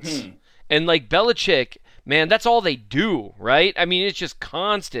stunts. And Belichick, man, that's all they do, right? It's just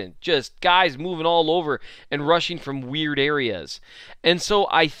constant, just guys moving all over and rushing from weird areas. And so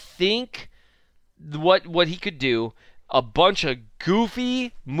I think what he could do, a bunch of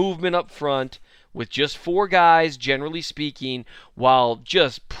goofy movement up front with just four guys, generally speaking, while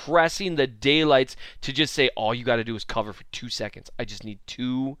just pressing the daylights to just say, all you got to do is cover for 2 seconds. I just need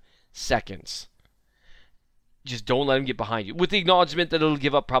 2 seconds. Just don't let him get behind you. With the acknowledgement that it'll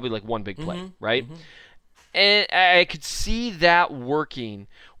give up probably one big play, right? And I could see that working.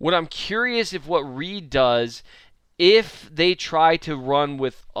 What I'm curious if what Reed does if they try to run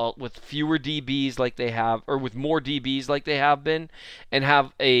with fewer DBs like they have, or with more DBs like they have been, and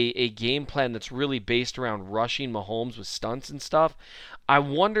have a game plan that's really based around rushing Mahomes with stunts and stuff, I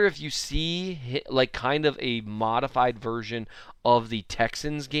wonder if you see like kind of a modified version of the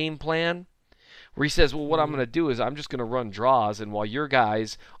Texans game plan, where he says, well, what I'm going to do is I'm just going to run draws, and while your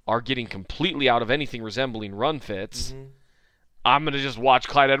guys are getting completely out of anything resembling run fits, I'm going to just watch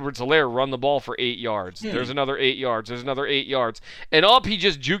Clyde Edwards-Helaire run the ball for 8 yards. There's another 8 yards. There's another 8 yards. And he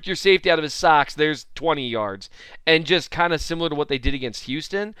just juked your safety out of his socks. There's 20 yards. And just kind of similar to what they did against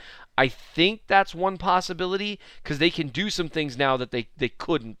Houston, I think that's one possibility, because they can do some things now that they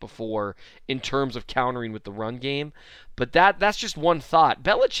couldn't before in terms of countering with the run game. But that's just one thought.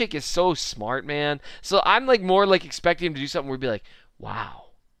 Belichick is so smart, man. So I'm like more like expecting him to do something where he'd be like, wow,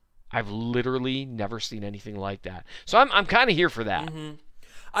 I've literally never seen anything like that. So I'm kind of here for that.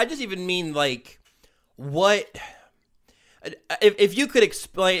 I just even mean like what if you could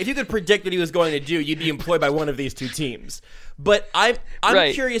explain, if you could predict what he was going to do, you'd be employed by one of these two teams. But I'm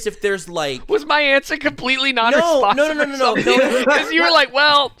Right. curious if there's like Was my answer completely non-responsive? No. Because you were like,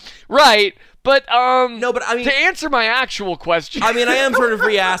 well, right. But No, but I mean, to answer my actual question, I mean, I am sort of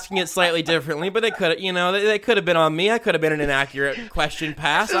re-asking it slightly differently, but they could, they could have been on me. I could have been an inaccurate question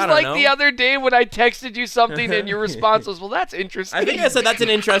pass. this I is don't like know. the other day when I texted you something and your response was, well, that's interesting. I think I said that's an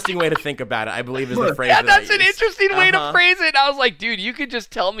interesting way to think about it. I believe is the phrase. yeah, that I that's an used. interesting way to phrase it. I was like, dude, you could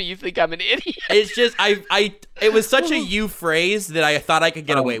just tell me you think I'm an idiot. It's just it was such a you phrase that I thought I could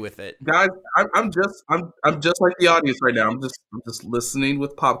get away with it. Guys, I'm just like the audience right now. I'm just listening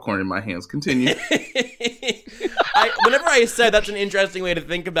with popcorn in my hands. Continue. Whenever I said that's an interesting way to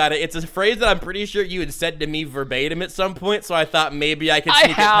think about it, it's a phrase that I'm pretty sure you had said to me verbatim at some point, so I thought maybe I could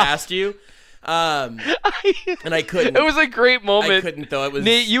sneak it past you. And I couldn't. It was a great moment. I couldn't, though. It was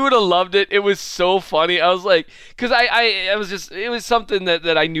Nate, you would have loved it. It was so funny. I was like, because I was just, it was something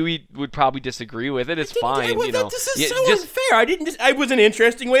that I knew he would probably disagree with. It is fine, you know. This is so unfair. It was an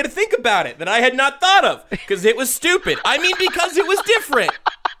interesting way to think about it that I had not thought of because it was stupid. I mean, because it was different.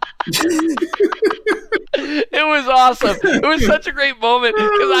 It was awesome. It was such a great moment because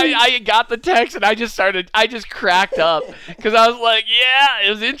I got the text and I just cracked up because I was like, yeah,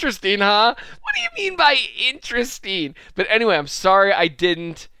 it was interesting, huh? What do you mean by interesting? But anyway, I'm sorry I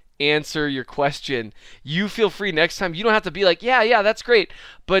didn't answer your question. You feel free next time. You don't have to be like, yeah, that's great.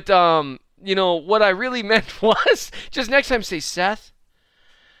 But, you know, what I really meant was just next time say, Seth,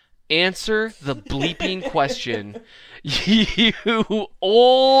 answer the bleeping question. You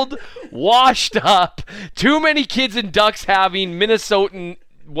old, washed up, too many kids and ducks having Minnesotan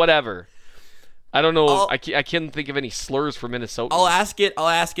whatever. I don't know. I can't think of any slurs for Minnesota. I'll ask it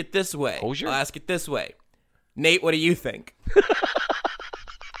this way. Hosier? I'll ask it this way. Nate, what do you think?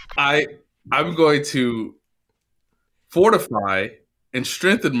 I'm going to fortify and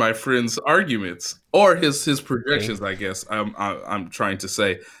strengthen my friend's arguments or his projections. I guess I'm trying to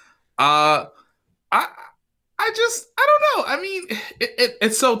say. I don't know. I mean,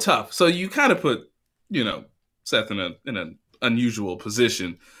 it's so tough. So you kind of put, Seth in an unusual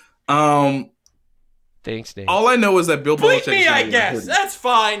position. Thanks, Nate. All I know is that Bill Belichick. Me, I guess that's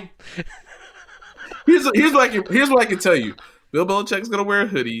fine. Here's what I can tell you. Bill Belichick's gonna wear a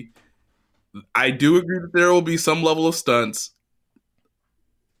hoodie. I do agree that there will be some level of stunts.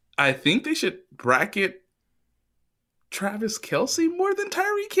 I think they should bracket Travis Kelce more than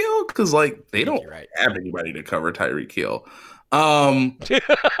Tyreek Hill because, they don't have anybody to cover Tyreek Hill.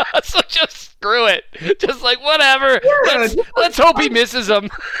 So just screw it. Just whatever. Yeah, let's hope he misses him.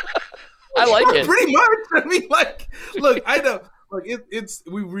 I like it. Pretty much. I mean, look, I know.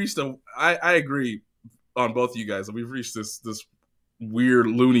 We've reached I agree on both of you guys. We've reached this weird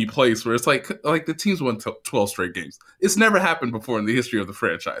loony place where it's like the teams won 12 straight games. It's never happened before in the history of the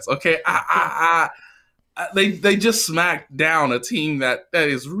franchise. Okay, They just smacked down a team that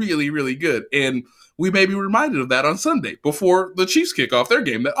is really, really good. And we may be reminded of that on Sunday before the Chiefs kick off their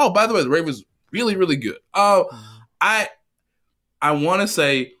game. That, oh, by the way, the Ravens really, really good. I want to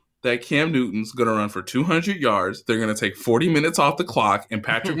say that Cam Newton's going to run for 200 yards. They're going to take 40 minutes off the clock, and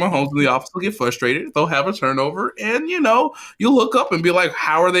Patrick Mahomes in the office will get frustrated. They'll have a turnover, and, you'll look up and be like,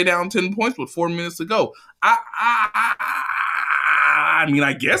 how are they down 10 points with 4 minutes to go? I mean,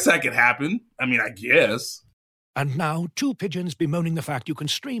 I guess that could happen. I guess. And now, two pigeons bemoaning the fact you can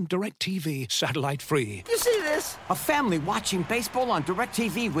stream DirecTV satellite-free. You see this? this? A family watching baseball on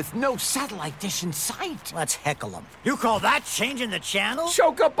DirecTV with no satellite dish in sight. Let's heckle them. You call that changing the channel?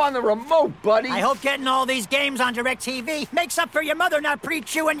 Choke up on the remote, buddy. I hope getting all these games on DirecTV makes up for your mother not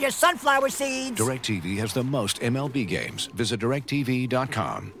pre-chewing your sunflower seeds. DirecTV has the most MLB games. Visit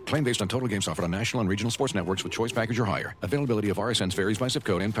DirecTV.com. Claim based on total games offered on national and regional sports networks with choice package or higher. Availability of RSNs varies by zip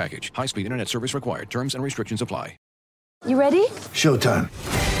code and package. High-speed internet service required. Terms and restrictions apply. You ready? Showtime.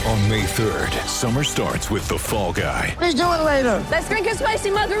 On May 3rd, summer starts with The Fall Guy. Let's do it later. Let's drink a spicy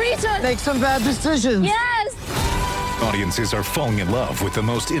margarita. Make some bad decisions. Yes. Audiences are falling in love with the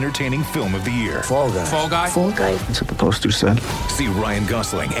most entertaining film of the year. Fall Guy. Fall Guy? Fall Guy. That's what the poster said. See Ryan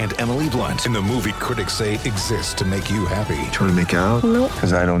Gosling and Emily Blunt in the movie critics say exists to make you happy. Trying to make it out? Nope.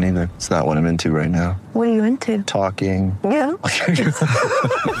 Because I don't either. It's not what I'm into right now. What are you into? Talking. Yeah.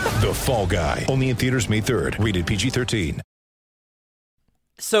 The Fall Guy. Only in theaters May 3rd. Rated PG-13.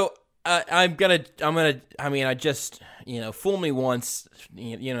 So I just, fool me once,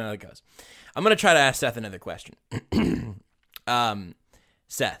 you know how it goes. I'm going to try to ask Seth another question.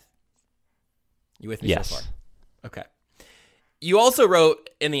 Seth, you with me yes. so far? Okay. You also wrote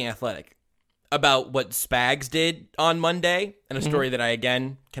in The Athletic about what Spags did on Monday, and a story that I,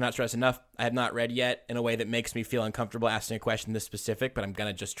 again, cannot stress enough, I have not read yet, in a way that makes me feel uncomfortable asking a question this specific, but I'm going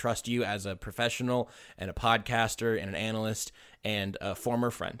to just trust you as a professional and a podcaster and an analyst and a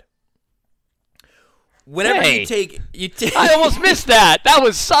former friend. Whenever you take I almost missed that. That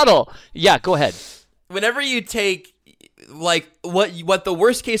was subtle. Yeah, go ahead. Whenever you take like what the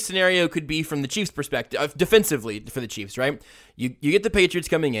worst case scenario could be from the Chiefs' perspective, defensively for the Chiefs, right? You get the Patriots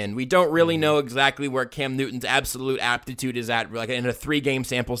coming in. We don't really know exactly where Cam Newton's absolute aptitude is at, like in a 3-game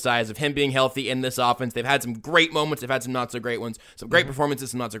sample size of him being healthy in this offense. They've had some great moments. They've had some not so great ones. Some great performances,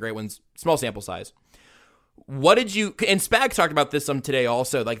 some not so great ones. Small sample size. What did you, and Spags talked about this some today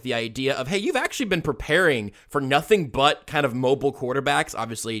also, like the idea of, hey, you've actually been preparing for nothing but kind of mobile quarterbacks.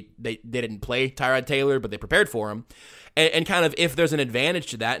 Obviously, they didn't play Tyrod Taylor, but they prepared for him. And kind of if there's an advantage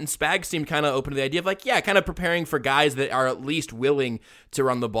to that, and Spags seemed kind of open to the idea of like, yeah, kind of preparing for guys that are at least willing to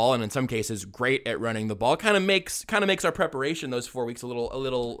run the ball, and in some cases great at running the ball. Kind of makes our preparation those 4 weeks a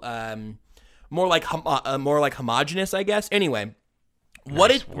little more like homogenous, I guess. Anyway.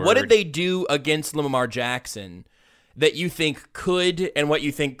 What did they do against Lamar Jackson that you think could and what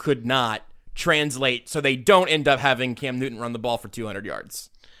you think could not translate so they don't end up having Cam Newton run the ball for 200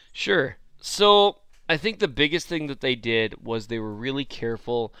 yards? Sure. So I think the biggest thing that they did was they were really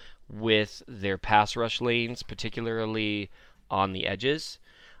careful with their pass rush lanes, particularly on the edges.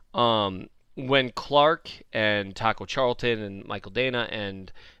 When Clark and Taco Charlton and Michael Dana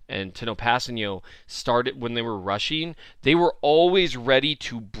and Tino Passanio started, when they were rushing, they were always ready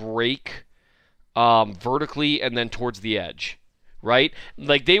to break vertically and then towards the edge, right?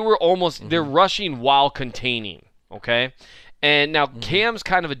 Like they were almost, they're rushing while containing, okay? And now Cam's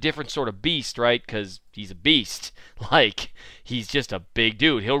kind of a different sort of beast, right? Because he's a beast. Like, he's just a big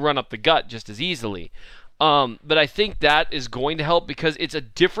dude. He'll run up the gut just as easily. But I think that is going to help because it's a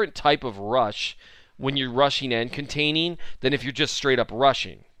different type of rush when you're rushing and containing than if you're just straight up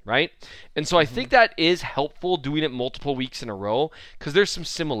rushing, right? And so I think that is helpful doing it multiple weeks in a row because there's some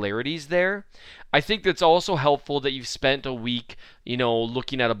similarities there. I think that's also helpful that you've spent a week,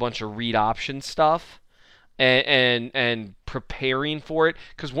 looking at a bunch of read option stuff and preparing for it,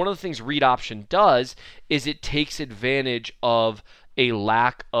 because one of the things read option does is it takes advantage of a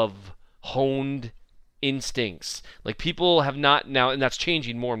lack of honed instincts. Like people have not now, and that's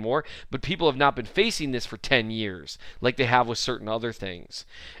changing more and more, but people have not been facing this for 10 years like they have with certain other things.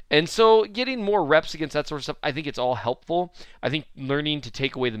 And so getting more reps against that sort of stuff, I think it's all helpful. I think learning to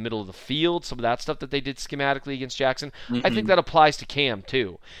take away the middle of the field, some of that stuff that they did schematically against Jackson, I think that applies to Cam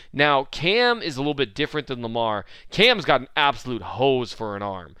too. Now, Cam is a little bit different than Lamar. Cam's got an absolute hose for an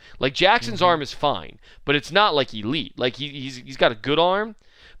arm. Like Jackson's arm is fine, but it's not like elite. Like he's got a good arm,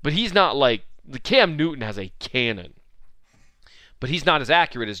 but he's not like, the Cam Newton has a cannon, but he's not as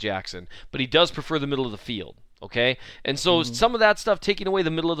accurate as Jackson, but he does prefer the middle of the field, okay? And so some of that stuff, taking away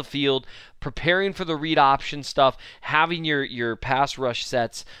the middle of the field, preparing for the read option stuff, having your pass rush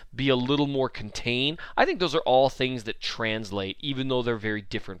sets be a little more contained, I think those are all things that translate, even though they're very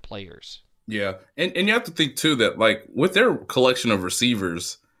different players. Yeah, and you have to think, too, that like with their collection of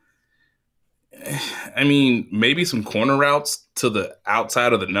receivers, I mean, maybe some corner routes to the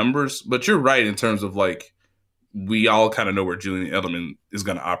outside of the numbers, but you're right in terms of like we all kind of know where Julian Edelman is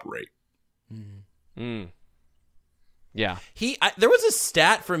going to operate. Yeah. There was a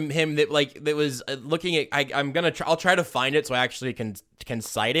stat from him that was looking at. I'll try to find it so I actually can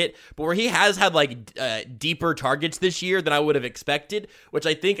cite it. But where he has had deeper targets this year than I would have expected, which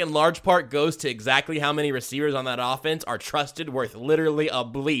I think in large part goes to exactly how many receivers on that offense are trusted worth literally a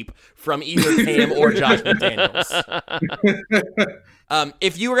bleep from either Cam or Josh McDaniels.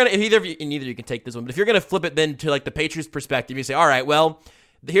 If either of you can take this one, but if you're gonna flip it then to the Patriots' perspective, you say, all right, well,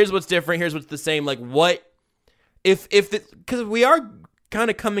 here's what's different, here's what's the same. What? Because we are kind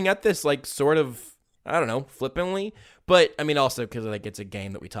of coming at this sort of, I don't know, flippantly, but I mean also because it's a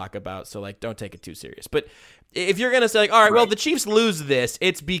game that we talk about, so don't take it too serious. But if you're gonna say all right, well, the Chiefs lose this,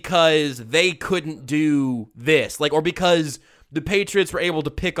 it's because they couldn't do this, or because the Patriots were able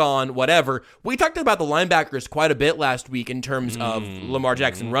to pick on whatever. We talked about the linebackers quite a bit last week in terms of Lamar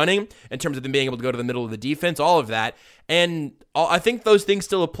Jackson running, in terms of them being able to go to the middle of the defense, all of that, and I think those things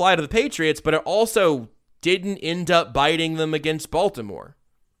still apply to the Patriots, but it also didn't end up biting them against Baltimore.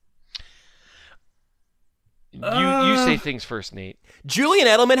 You say things first, Nate. Julian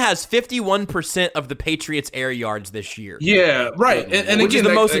Edelman has 51% of the Patriots' air yards this year. Yeah, right. And which again, is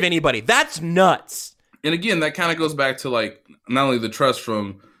the most of anybody. That's nuts. And again, that kind of goes back to not only the trust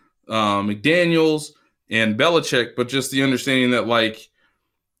from McDaniels and Belichick, but just the understanding that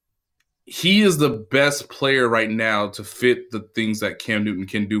he is the best player right now to fit the things that Cam Newton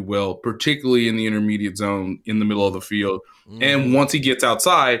can do well, particularly in the intermediate zone in the middle of the field. Mm-hmm. And once he gets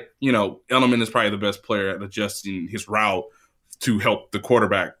outside, Edelman is probably the best player at adjusting his route to help the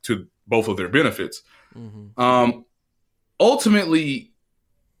quarterback to both of their benefits. Mm-hmm. Ultimately,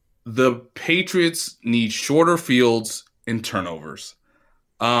 the Patriots need shorter fields and turnovers.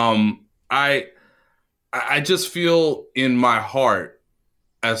 I just feel in my heart,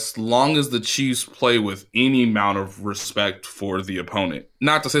 as long as the Chiefs play with any amount of respect for the opponent.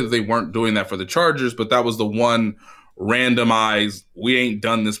 Not to say that they weren't doing that for the Chargers, but that was the one randomized, we ain't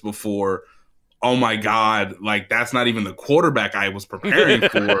done this before. Oh my God, that's not even the quarterback I was preparing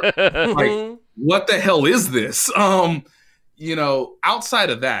for. What the hell is this? Outside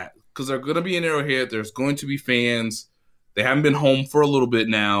of that, because they're going to be in Arrowhead, there's going to be fans. They haven't been home for a little bit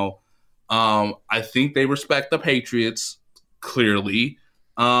now. I think they respect the Patriots, clearly.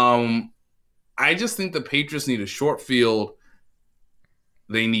 I just think the Patriots need a short field.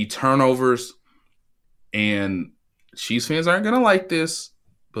 They need turnovers. And Chiefs fans aren't going to like this,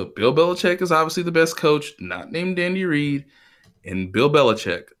 but Bill Belichick is obviously the best coach, not named Andy Reid. And Bill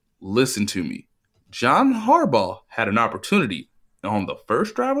Belichick, listen to me. John Harbaugh had an opportunity on the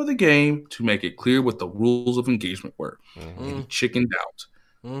first drive of the game to make it clear what the rules of engagement were. Mm-hmm. And he chickened out.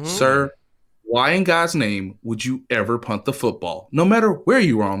 Mm-hmm. Sir, why in God's name would you ever punt the football, no matter where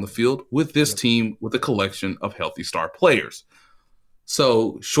you are on the field, with this team with a collection of healthy star players?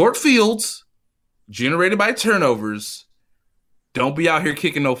 So short fields generated by turnovers, don't be out here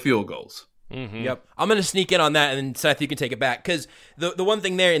kicking no field goals. Mm-hmm. Yep. I'm going to sneak in on that, and then Seth, you can take it back. Because the one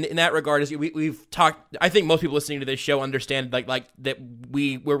thing there in that regard is we've talked, I think most people listening to this show understand like that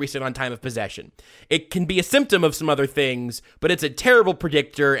where we sit on time of possession. It can be a symptom of some other things, but it's a terrible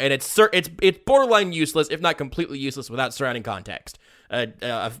predictor, and it's borderline useless, if not completely useless, without surrounding context.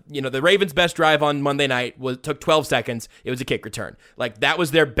 The Ravens' best drive on Monday night took 12 seconds. It was a kick return. That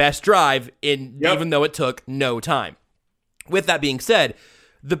was their best drive even though it took no time. With that being said,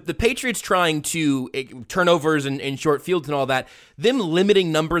 the Patriots trying to turnovers and short fields and all that, them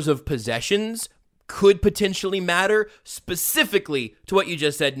limiting numbers of possessions could potentially matter, specifically to what you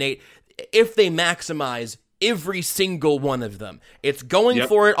just said, Nate, if they maximize every single one of them. It's going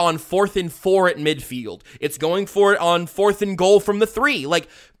for it on 4th and 4 at midfield. It's going for it on 4th and goal from the 3.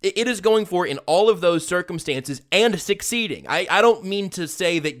 It is going for it in all of those circumstances and succeeding. I don't mean to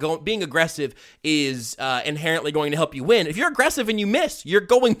say that being aggressive is inherently going to help you win. If you're aggressive and you miss, you're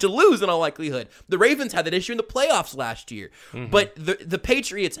going to lose in all likelihood. The Ravens had that issue in the playoffs last year. Mm-hmm. But the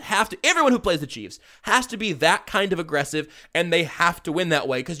Patriots have to, everyone who plays the Chiefs has to be that kind of aggressive, and they have to win that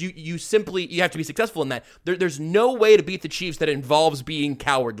way because you have to be successful in that. There's no way to beat the Chiefs that involves being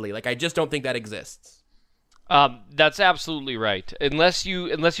cowardly. I just don't think that exists. That's absolutely right. Unless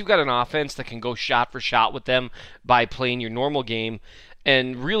you've got an offense that can go shot for shot with them by playing your normal game,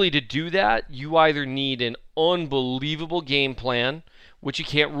 and really to do that, you either need an unbelievable game plan, which you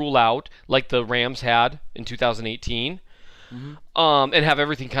can't rule out, like the Rams had in 2018, and have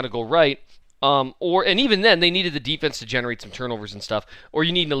everything kind of go right. And even then, they needed the defense to generate some turnovers and stuff, or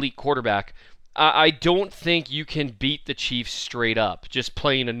you need an elite quarterback. I don't think you can beat the Chiefs straight up, just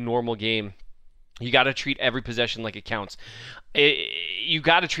playing a normal game. You got to treat every possession like it counts. You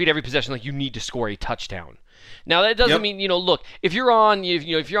got to treat every possession like you need to score a touchdown. Now that doesn't mean, look, if you're on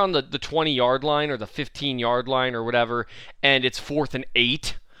the 20-yard line or the 15-yard line or whatever, and it's 4th and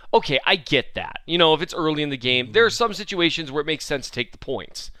 8, okay, I get that. If it's early in the game, there are some situations where it makes sense to take the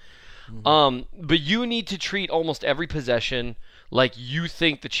points. But you need to treat almost every possession like you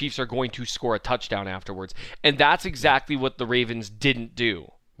think the Chiefs are going to score a touchdown afterwards. And that's exactly what the Ravens didn't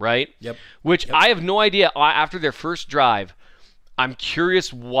do, right? Yep. I have no idea. After their first drive, I'm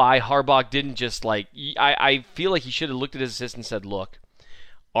curious why Harbaugh didn't just I feel like he should have looked at his assistant and said, look,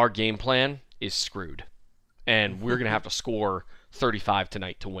 our game plan is screwed. And we're going to have to score 35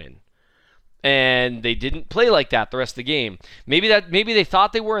 tonight to win. And they didn't play like that the rest of the game. Maybe they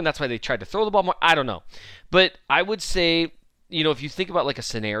thought they were, and that's why they tried to throw the ball more. I don't know. But I would say, if you think about like a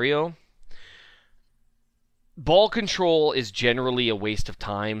scenario, ball control is generally a waste of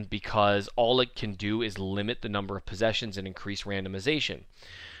time because all it can do is limit the number of possessions and increase randomization.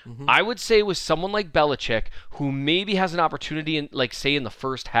 I would say with someone like Belichick, who maybe has an opportunity in the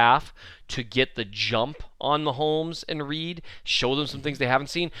first half to get the jump on Mahomes and Reed, show them some things they haven't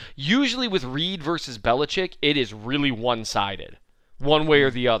seen. Usually with Reed versus Belichick, it is really one-sided, one way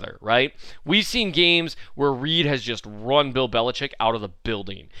or the other, right? We've seen games where Reed has just run Bill Belichick out of the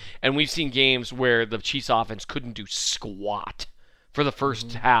building, and we've seen games where the Chiefs offense couldn't do squat for the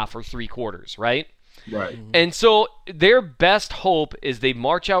first half or 3 quarters, right? Right. And so their best hope is they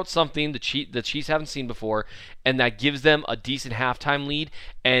march out something the Chiefs haven't seen before, and that gives them a decent halftime lead.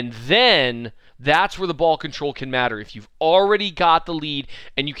 And then that's where the ball control can matter. If you've already got the lead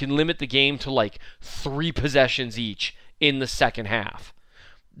and you can limit the game to 3 possessions each in the second half.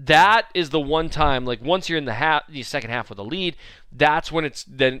 That is the one time, once you're in the second half with a lead, that's when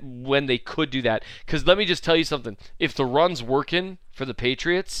when they could do that. Because let me just tell you something. If the run's working for the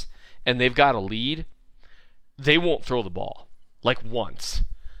Patriots and they've got a lead, they won't throw the ball once.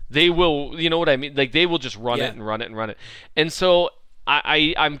 They will, you know what I mean? They will just run it and run it and run it. And so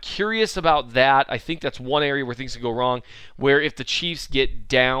I'm curious about that. I think that's one area where things can go wrong, where if the Chiefs get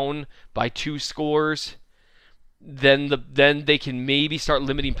down by 2 scores, then they can maybe start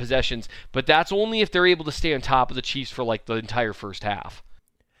limiting possessions. But that's only if they're able to stay on top of the Chiefs for the entire first half.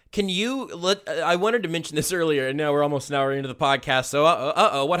 Can you I wanted to mention this earlier, and now we're almost an hour into the podcast, so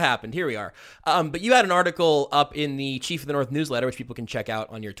what happened? Here we are. But you had an article up in the Chief of the North newsletter, which people can check out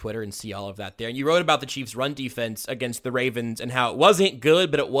on your Twitter and see all of that there. And you wrote about the Chiefs' run defense against the Ravens and how it wasn't good,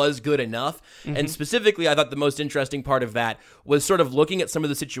 but it was good enough. And specifically, I thought the most interesting part of that was sort of looking at some of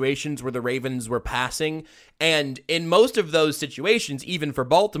the situations where the Ravens were passing. And in most of those situations, even for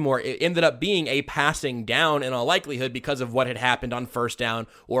Baltimore, it ended up being a passing down in all likelihood because of what had happened on first down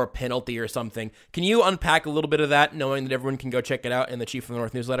or a penalty or something. Can you unpack a little bit of that, knowing that everyone can go check it out in the Chief of the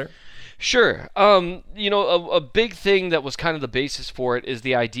North newsletter? Sure. A big thing that was kind of the basis for it is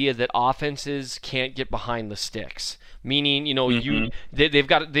the idea that offenses can't get behind the sticks. Meaning,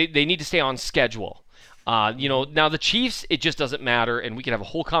 they need to stay on schedule. Now the Chiefs, it just doesn't matter, and we can have a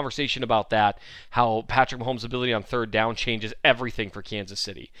whole conversation about that, how Patrick Mahomes' ability on third down changes everything for Kansas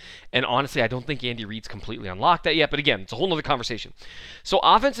City. And honestly, I don't think Andy Reid's completely unlocked that yet, but again, it's a whole other conversation. So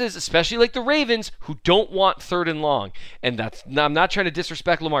offenses, especially like the Ravens, who don't want 3rd and long, and I'm not trying to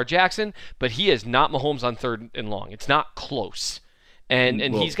disrespect Lamar Jackson, but he is not Mahomes on 3rd and long. It's not close. And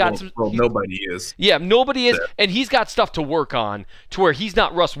he's got some. Nobody is. Yeah, nobody is, and he's got stuff to work on to where he's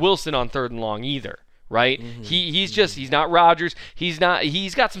not Russ Wilson on 3rd and long either. Right? He's not Rodgers. He's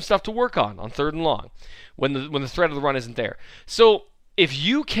got some stuff to work on 3rd and long when the threat of the run isn't there. So if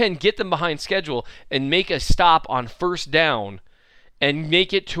you can get them behind schedule and make a stop on first down and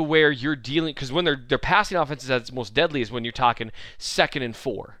make it to where you're dealing, because when they're passing offenses at its most deadly is when you're talking 2nd and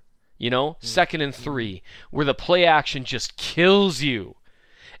 4, 2nd and 3, where the play action just kills you.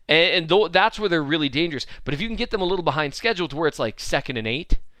 And that's where they're really dangerous. But if you can get them a little behind schedule to where it's 2nd and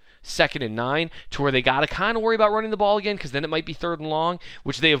 8, 2nd and 9, to where they got to kind of worry about running the ball again, because then it might be 3rd and long,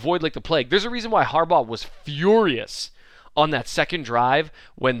 which they avoid like the plague. There's a reason why Harbaugh was furious on that second drive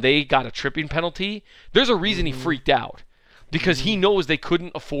when they got a tripping penalty. There's a reason he freaked out, because he knows they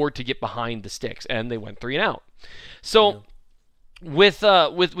couldn't afford to get behind the sticks, and they went 3 and out. So with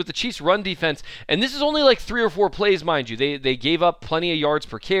the Chiefs' run defense, and this is only 3 or 4 plays, mind you. They gave up plenty of yards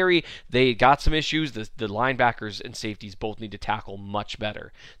per carry. They got some issues. The linebackers and safeties both need to tackle much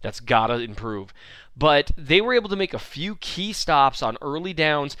better. That's got to improve. But they were able to make a few key stops on early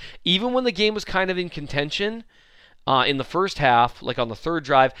downs, even when the game was kind of in contention. In the first half, on the 3rd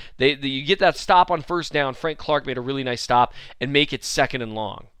drive, you get that stop on first down. Frank Clark made a really nice stop and make it 2nd and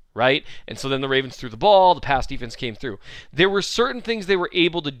long. right? And so then the Ravens threw the ball, the pass defense came through. There were certain things they were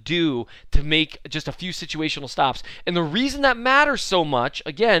able to do to make just a few situational stops. And the reason that matters so much,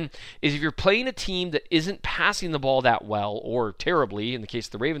 again, is if you're playing a team that isn't passing the ball that well, or terribly, in the case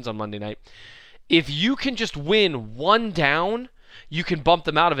of the Ravens on Monday night, if you can just win one down, you can bump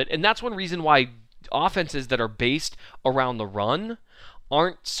them out of it. And that's one reason why offenses that are based around the run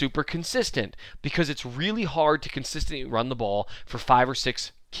aren't super consistent, because it's really hard to consistently run the ball for 5 or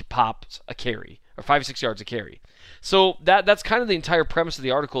 6 pops a carry, or 5 or 6 yards a carry. So that's kind of the entire premise of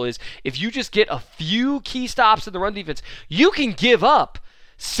the article is if you just get a few key stops in the run defense, you can give up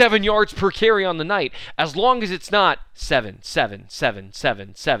 7 yards per carry on the night, as long as it's not 7, 7, 7,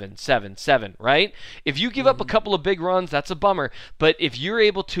 7, 7, 7, 7, right? If you give up a couple of big runs, that's a bummer. But if you're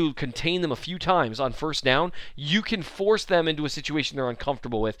able to contain them a few times on first down, you can force them into a situation they're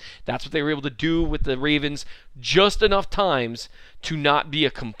uncomfortable with. That's what they were able to do with the Ravens just enough times to not be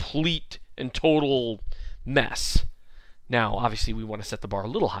a complete and total mess. Now, obviously, we want to set the bar a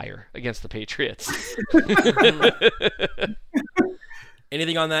little higher against the Patriots.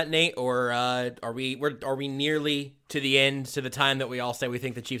 Anything on that, Nate, or are we nearly to the end, to the time that we all say we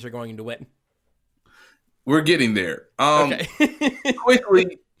think the Chiefs are going to win? We're getting there. Okay.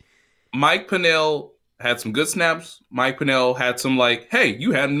 Quickly, Mike Pennell had some good snaps. Mike Pennell had some hey,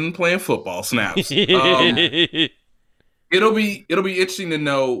 you hadn't been playing football snaps. It'll be interesting to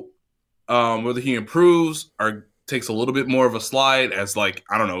know whether he improves or takes a little bit more of a slide, as I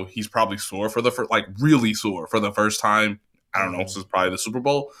don't know, he's probably sore for the first, really sore for the first time. I don't know, since probably the Super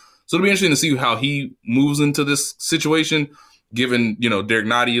Bowl. So it'll be interesting to see how he moves into this situation, given, Derek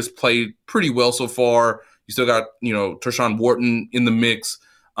Nottie has played pretty well so far. You still got, Tershawn Wharton in the mix.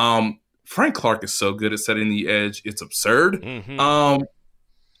 Frank Clark is so good at setting the edge. It's absurd. Mm-hmm.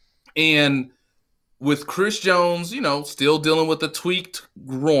 And with Chris Jones, still dealing with a tweaked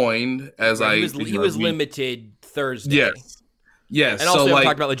groin, he was limited Thursday. Yes. And also we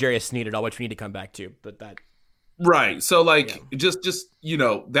talked about L'Jarius Sneed at all, which we need to come back to, but that... Right. So just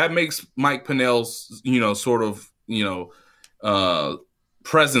that makes Mike Pennell's, sort of,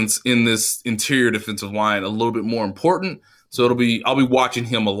 presence in this interior defensive line a little bit more important. So I'll be watching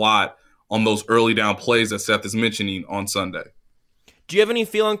him a lot on those early down plays that Seth is mentioning on Sunday. Do you have any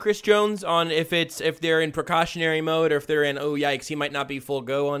feel on Chris Jones on if they're in precautionary mode or if they're in, oh yikes, he might not be full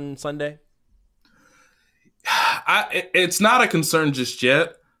go on Sunday? It's not a concern just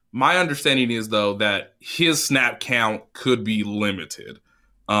yet. My understanding is, though, that his snap count could be limited.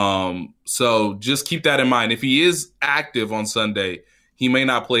 So just keep that in mind. If he is active on Sunday, he may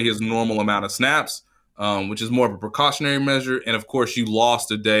not play his normal amount of snaps, which is more of a precautionary measure. And, of course, you lost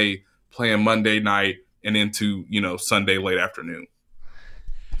a day playing Monday night and into, Sunday late afternoon.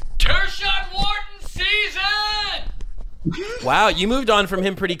 Tershawn Wharton season! Wow, you moved on from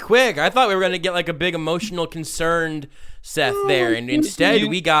him pretty quick. I thought we were going to get a big emotional, concerned Seth there, and instead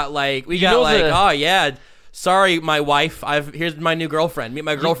we got oh yeah, sorry my wife, here's my new girlfriend, meet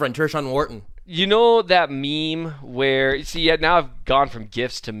my girlfriend Tershawn Wharton. You know that meme where now I've gone from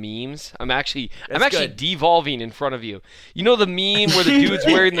GIFs to memes. I'm actually devolving in front of you. You know the meme where the dude's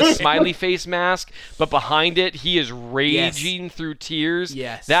wearing the smiley face mask, but behind it he is raging through tears?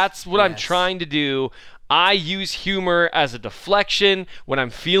 Yes. That's what I'm trying to do. I use humor as a deflection when I'm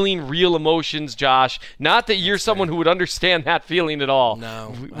feeling real emotions, Josh. Not that you're someone who would understand that feeling at all.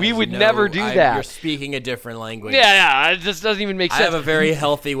 No. We would never do that. You're speaking a different language. Yeah, it just doesn't even make sense. I have a very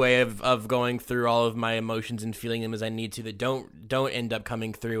healthy way of going through all of my emotions and feeling them as I need to that don't end up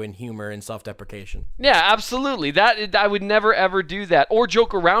coming through in humor and self-deprecation. Yeah, absolutely. I would never, ever do that or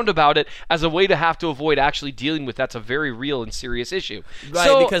joke around about it as a way to have to avoid actually dealing with that's a very real and serious issue.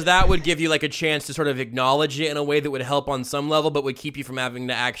 Right, because that would give you a chance to sort of acknowledge it in a way that would help on some level, but would keep you from having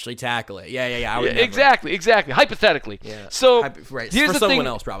to actually tackle it. Yeah. I would never. Exactly. Hypothetically. Yeah. So right. Here's for the someone thing,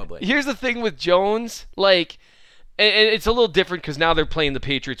 else probably. Here's the thing with Jones, and it's a little different because now they're playing the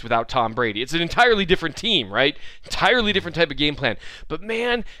Patriots without Tom Brady. It's an entirely different team, right? Entirely different type of game plan. But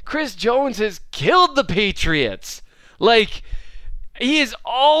man, Chris Jones has killed the Patriots. He has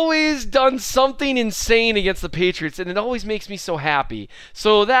always done something insane against the Patriots, and it always makes me so happy.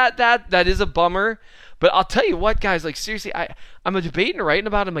 So that is a bummer. But I'll tell you what, guys, seriously, I'm debating writing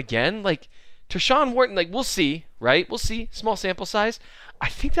about him again. Tershawn Wharton, we'll see, right? We'll see. Small sample size. I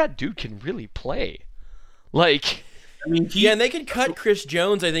think that dude can really play. And they could cut Chris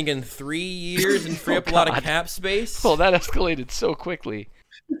Jones, I think, in 3 years and free up a lot of cap space. Oh, that escalated so quickly.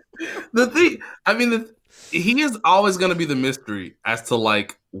 He is always going to be the mystery as to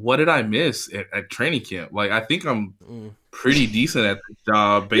what did I miss at training camp? I think I'm pretty decent at this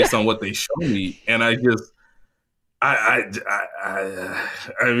job based on what they show me, and I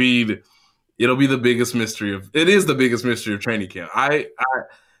mean, it'll be the biggest mystery of. It is the biggest mystery of training camp. I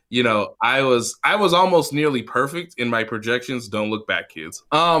was almost nearly perfect in my projections. Don't look back, kids.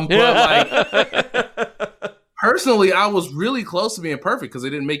 But like personally, I was really close to being perfect because they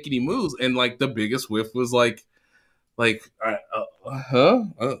didn't make any moves, and like the biggest whiff was the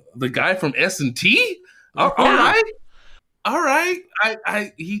guy from S&T. All right.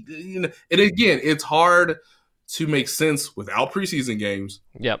 And again, it's hard to make sense without preseason games.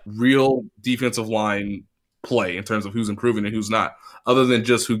 Yep. Real defensive line play in terms of who's improving and who's not, other than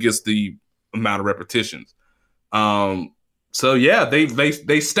just who gets the amount of repetitions. So yeah,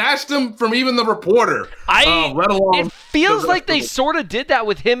 they stashed him from even the reporter. It feels like they sort of did that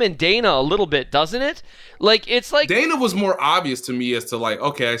with him and Dana a little bit, doesn't it? Like it's like Dana was more obvious to me as to like,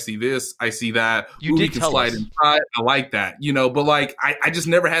 okay, I see this, I see that. You did can tell slide us. inside. I like that, but like I just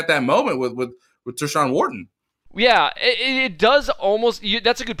never had that moment with Tershawn Wharton. Yeah, it does almost.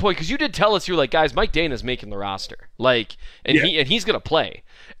 That's a good point because you did tell us, you were like, guys, Mike Dana's making the roster, like, and he's gonna play,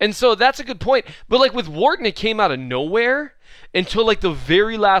 and so that's a good point. But like with Wharton, it came out of nowhere until like the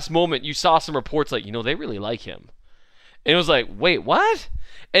very last moment. You saw some reports like, they really like him, and it was like, wait, what?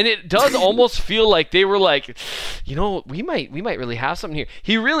 And it does almost feel like they were like, we might really have something here.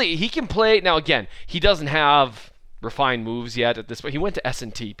 He can play. Now again, he doesn't have refined moves yet at this point. He went to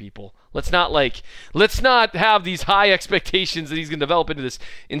S&T, people. Let's not have these high expectations that he's going to develop into this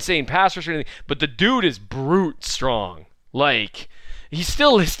insane pass rusher or anything. But the dude is brute strong. Like, he's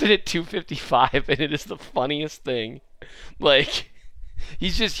still listed at 255, and it is the funniest thing. Like,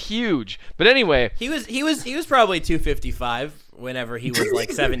 he's just huge. But anyway, he was probably 255 whenever he was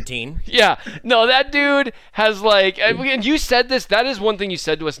like 17. Yeah. No, that dude has like, and you said this, that is one thing you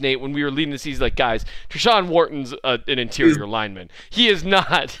said to us, Nate, when we were leading the season, like, guys, Tershawn Wharton's an interior lineman. He is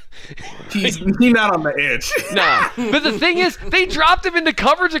not. He's not on the edge. Nah. But the thing is, they dropped him into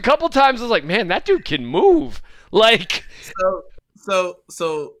coverage a couple times. I was like, man, that dude can move. Like.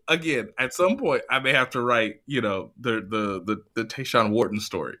 So again, at some point, I may have to write, the Tershawn Wharton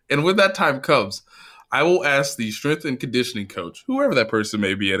story. And when that time comes, I will ask the strength and conditioning coach, whoever that person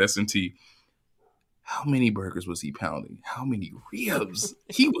may be at S&T, how many burgers was he pounding? How many ribs?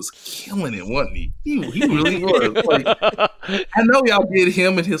 He was killing it, wasn't he? He really was. Like, I know y'all did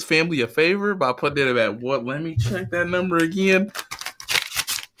him and his family a favor by putting it at what? Let me check that number again.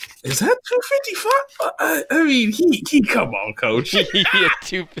 Is that 255? I mean, he come on, coach. Yeah,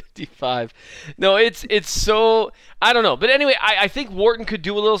 255. No, it's so, I don't know. But anyway, I think Wharton could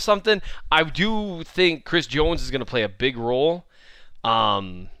do a little something. I do think Chris Jones is going to play a big role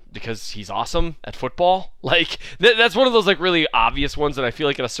because he's awesome at football. Like, that's one of those like really obvious ones that I feel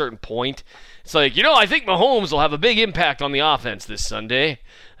like at a certain point, it's like, I think Mahomes will have a big impact on the offense this Sunday.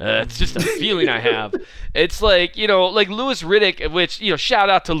 It's just a feeling I have. It's like, like Louis Riddick, which, shout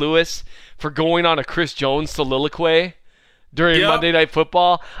out to Louis for going on a Chris Jones soliloquy during Monday Night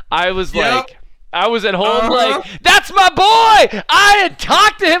Football. I was like, I was at home like, that's my boy! I had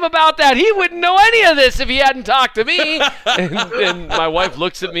talked to him about that. He wouldn't know any of this if he hadn't talked to me. and my wife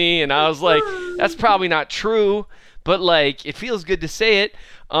looks at me, and I was like, that's probably not true, but like, it feels good to say it.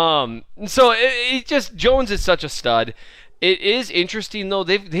 So it just, Jones is such a stud. It is interesting, though.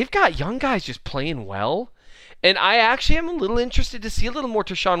 They've got young guys just playing well. And I actually am a little interested to see a little more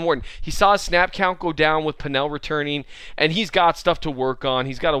Tershawn Wharton. He saw his snap count go down with Pennell returning, and he's got stuff to work on.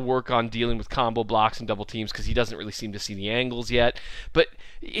 He's got to work on dealing with combo blocks and double teams because he doesn't really seem to see the angles yet. But,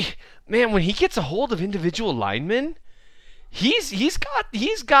 man, when he gets a hold of individual linemen, he's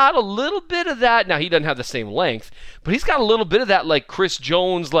got a little bit of that. Now, he doesn't have the same length, but he's got a little bit of that, like Chris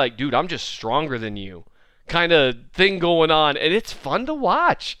Jones, like, dude, I'm just stronger than you kind of thing going on, and it's fun to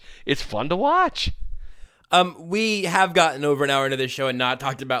watch. We have gotten over an hour into this show and not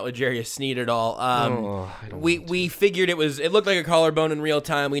talked about L'Jarius Sneed at all. We figured it looked like a collarbone in real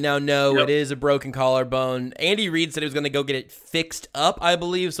time. We now know it is a broken collarbone. Andy Reid said he was going to go get it fixed up, I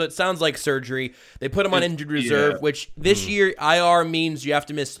believe, so it sounds like surgery. They put him on injured reserve, which this year IR means you have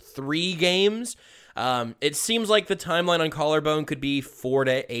to miss 3 games. It seems like the timeline on collarbone could be 4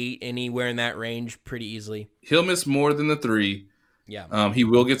 to 8, anywhere in that range, pretty easily. He'll miss more than the 3. Yeah. He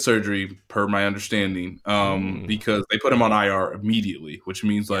will get surgery, per my understanding, because they put him on IR immediately, which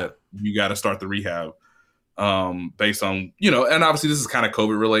means that you got to start the rehab based on, and obviously this is kind of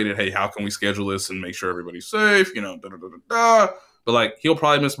COVID related. Hey, how can we schedule this and make sure everybody's safe? But like, he'll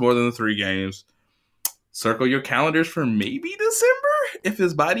probably miss more than the 3 games. Circle your calendars for maybe December if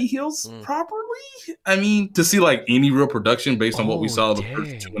his body heals properly. I mean, to see like any real production based on what we saw the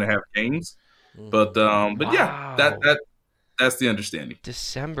first 2.5 games. But yeah, that's the understanding.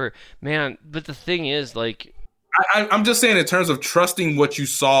 December, man. But the thing is, like, I'm just saying in terms of trusting what you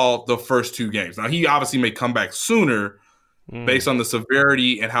saw the first 2 games. Now, he obviously may come back sooner based on the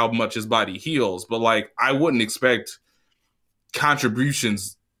severity and how much his body heals. But, like, I wouldn't expect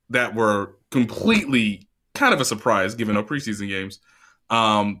contributions that were completely kind of a surprise given up preseason games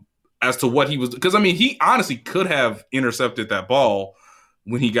as to what he was. Because, I mean, he honestly could have intercepted that ball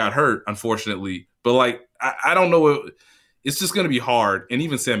when he got hurt, unfortunately. But, like, I don't know. It's just going to be hard. And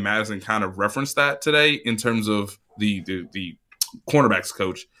even Sam Madison kind of referenced that today in terms of the cornerbacks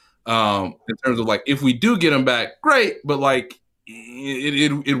coach. In terms of, like, if we do get him back, great. But, like,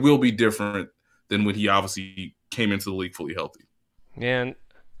 it will be different than when he obviously came into the league fully healthy. Man,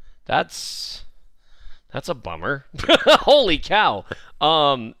 that's a bummer. Holy cow.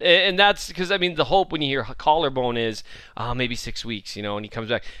 And that's because, I mean, the hope when you hear collarbone is maybe 6 weeks, you know, and he comes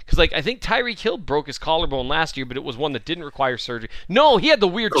back. Because, like, I think Tyreek Hill broke his collarbone last year, but it was one that didn't require surgery. No, he had the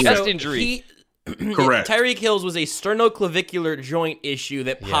weird chest injury. Correct. Tyreek Hill's was a sternoclavicular joint issue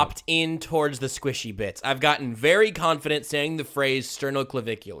that popped in towards the squishy bits. I've gotten very confident saying the phrase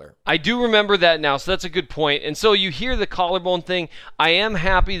sternoclavicular. I do remember that now, so that's a good point. And so you hear the collarbone thing. I am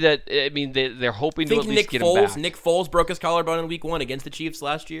happy that, I mean, they're hoping to at least get him back. Nick Foles broke his collarbone in week 1 against the Chiefs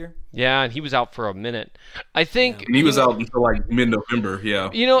last year. Yeah, and he was out for a minute. I think... And he was out until, like, mid-November,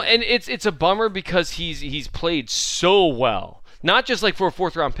 yeah. You know, and it's a bummer because he's played so well. Not just like for a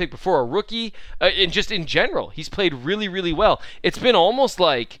 4th-round pick, but for a rookie, and just in general, he's played really, really well. It's been almost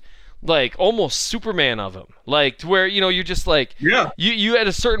like almost Superman of him, like to where, you know, you're just like, you at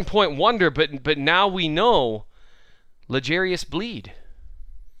a certain point wonder, but now we know, L'Jarius Bleed.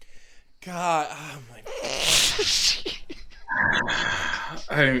 God, oh my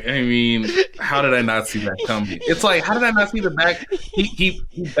God. I mean, how did I not see that coming? It's like, how did I not see the back? He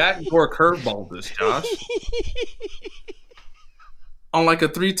backed for a curveball, this Josh. On like a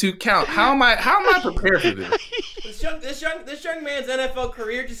 3-2 count. How am I prepared for this? This young man's NFL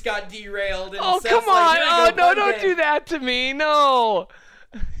career just got derailed. And Oh, come on. Oh, no, don't do that to me. No.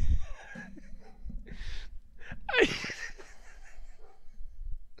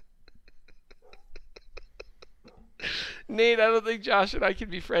 Nate, I don't think Josh and I can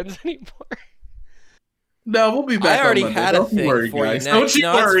be friends anymore. No, we'll be back. I already on had a thing worry, for guys. you next. Don't you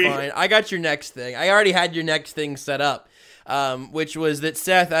worry. It's fine. I got your next thing. I already had your next thing set up. Which was that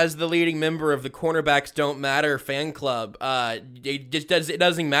Seth, as the leading member of the Cornerbacks Don't Matter fan club, it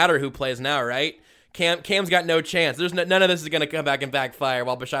doesn't matter who plays now, right? Cam's got no chance. None of this is going to come back and backfire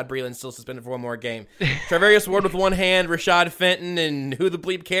while Bashaud Breeland's still suspended for one more game. Travarius Ward with one hand, Rashad Fenton, and who the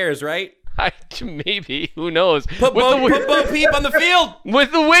bleep cares, right? Maybe. Who knows? Put Bo Peep on the field.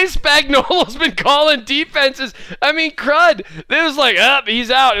 With the way Spagnuolo's been calling defenses, I mean, crud. It was like, he's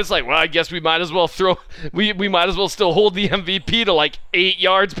out. It's like, well, I guess we might as well we might as well still hold the MVP to like 8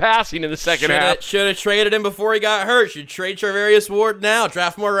 yards passing in the second half. Should have traded him before he got hurt. Should trade Travarius Ward now.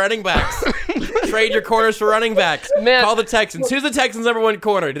 Draft more running backs. Trade your corners for running backs. Man. Call the Texans. Who's the Texans' #1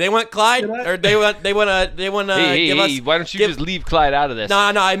 corner? Do they want Clyde, or they want Hey, why don't you just leave Clyde out of this? No,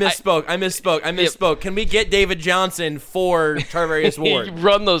 I misspoke. I misspoke. Can we get David Johnson for Travarius Ward?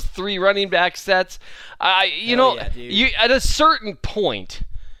 Run those 3 running back sets. You at a certain point,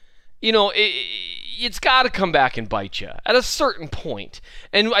 you know, it's got to come back and bite you at a certain point.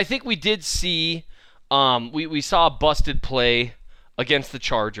 And I think we did see, we saw a busted play against the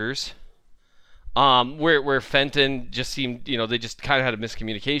Chargers, where Fenton just seemed, you know, they just kind of had a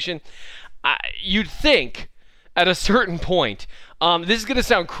miscommunication. You'd think at a certain point, this is going to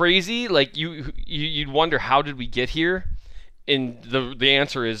sound crazy, like you'd wonder, how did we get here? And the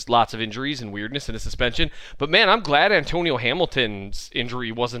answer is lots of injuries and weirdness and a suspension. But man, I'm glad Antonio Hamilton's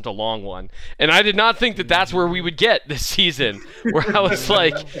injury wasn't a long one. And I did not think that that's where we would get this season, where I was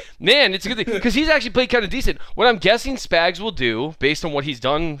like, man, it's a good thing. Because he's actually played kind of decent. What I'm guessing Spags will do, based on what he's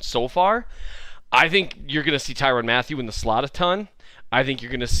done so far, I think you're going to see Tyrann Mathieu in the slot a ton. I think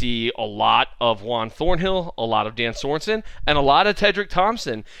you're going to see a lot of Juan Thornhill, a lot of Dan Sorensen, and a lot of Tedrick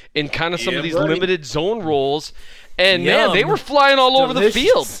Thompson in kind of some of these limited zone roles. And man, they were flying all over the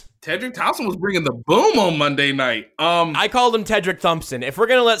field. Tedrick Thompson was bringing the boom on Monday night. I called him Tedrick Thompson. If we're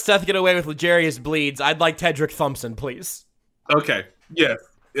going to let Seth get away with L'Jarius Bleeds, I'd like Tedrick Thompson, please. Okay. Yes.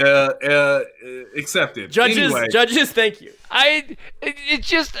 Accepted. Judges, thank you. I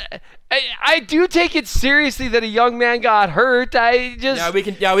do take it seriously that a young man got hurt. We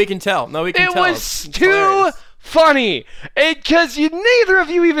can tell. It was too funny because neither of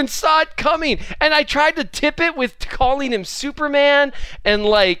you even saw it coming, and I tried to tip it with calling him Superman, and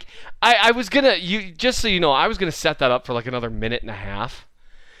like I was gonna, just so you know, I was gonna set that up for like another minute and a half,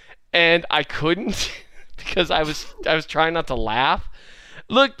 and I couldn't because I was trying not to laugh.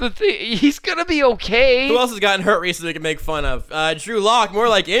 Look, he's gonna be okay. Who else has gotten hurt recently we can make fun of? Drew Lock, more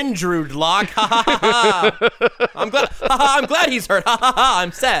like Indrew Lock. Ha ha ha ha. I'm glad he's hurt. Ha ha ha.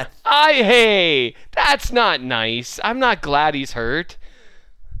 I'm Seth. Hey, that's not nice. I'm not glad he's hurt.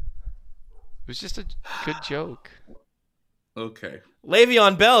 It was just a good joke. Okay.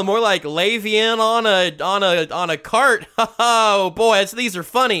 Le'Veon Bell, more like Le'Veon on a cart. Oh boy, these are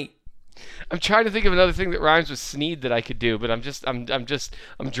funny. I'm trying to think of another thing that rhymes with Sneed that I could do, but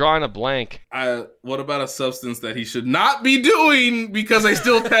I'm drawing a blank. What about a substance that he should not be doing because they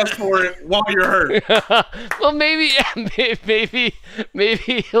still test for it while you're hurt? Well, maybe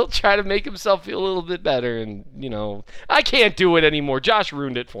he'll try to make himself feel a little bit better, and I can't do it anymore. Josh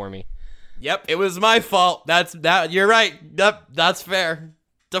ruined it for me. Yep, it was my fault. You're right. Yep, that's fair.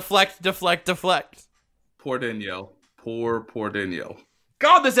 Deflect. Poor Danielle. Poor Danielle.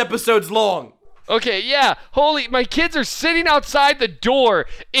 God, this episode's long. Okay, yeah. My kids are sitting outside the door,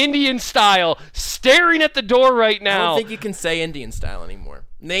 Indian style, staring at the door right now. I don't think you can say Indian style anymore.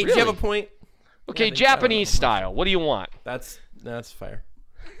 Nate, really? Do you have a point? Okay, yeah, Japanese style. What do you want? That's fair.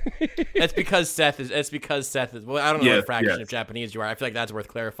 It's because Seth is. Well, I don't know what fraction of Japanese you are. I feel like that's worth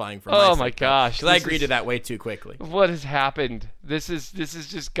clarifying for. Oh my gosh! Because I agreed to that way too quickly. What has happened? This is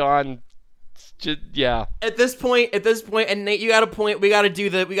just gone. Yeah. At this point, and Nate, you got a point. We got to do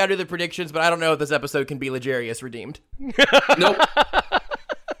the predictions, but I don't know if this episode can be Legarius redeemed.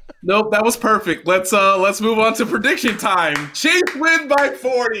 Nope, that was perfect. Let's move on to prediction time. Chiefs win by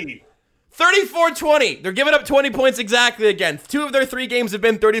 40. 34-20. They're giving up 20 points exactly again. 2 of their 3 games have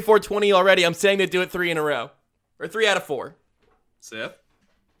been 34-20 already. I'm saying they do it 3 in a row. Or 3 out of 4. Seth?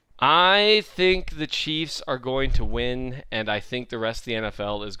 I think the Chiefs are going to win, and I think the rest of the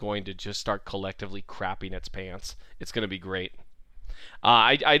NFL is going to just start collectively crapping its pants. It's going to be great.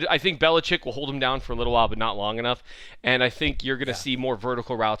 I think Belichick will hold him down for a little while, but not long enough. And I think you're going to see more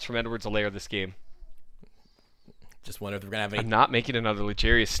vertical routes from Edwards-Helaire this game. Just wonder if we're gonna have any. I'm not making another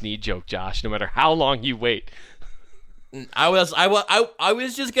Legarius Sneed joke, Josh. No matter how long you wait. I was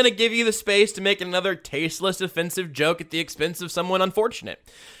just gonna give you the space to make another tasteless, offensive joke at the expense of someone unfortunate.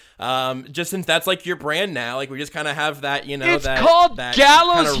 Just since that's like your brand now, like we just kind of have that, it's called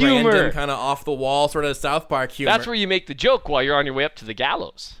gallows humor, kind of off the wall, sort of South Park humor. That's where you make the joke while you're on your way up to the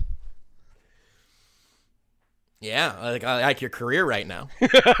gallows. Yeah, I like your career right now.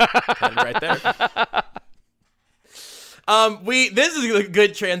 Right there. This is a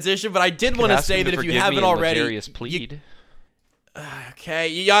good transition, but I did want to say that if you haven't already, okay,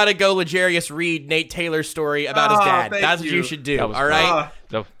 you gotta go Legarius read Nate Taylor's story about his dad. That's what you should do. All right.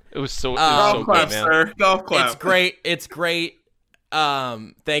 It was so good, man. Golf clap. It's great.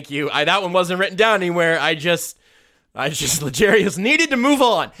 Thank you. That one wasn't written down anywhere. I just Legarius needed to move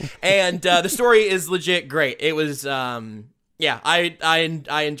on, and the story is legit great. It was yeah,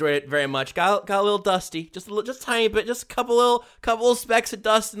 I enjoyed it very much. Got a little dusty, just tiny bit, just a couple little specks of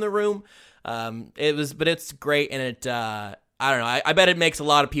dust in the room. But it's great, and it I don't know. I bet it makes a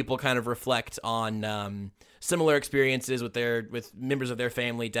lot of people kind of reflect on similar experiences with members of their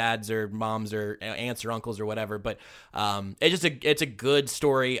family, dads or moms or aunts or uncles or whatever. But it's a good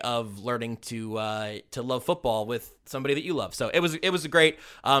story of learning to love football with somebody that you love. So it was great.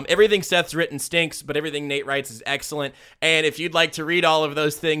 Everything Seth's written stinks, but everything Nate writes is excellent. And if you'd like to read all of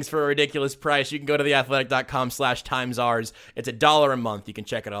those things for a ridiculous price, you can go to theathletic.com/timesours. It's $1 a month. You can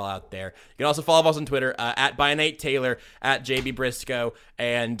check it all out there. You can also follow us on Twitter at @ByNateTaylor, @JB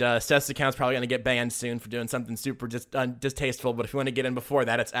and Seth's account's probably going to get banned soon for doing something super distasteful. But if you want to get in before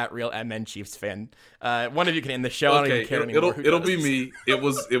that, it's @RealMNChiefsFan. One of you can end the show. I don't even care anymore. It'll be me. It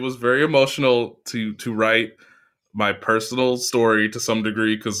was very emotional to write my personal story to some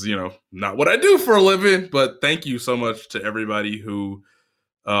degree because, not what I do for a living, but thank you so much to everybody who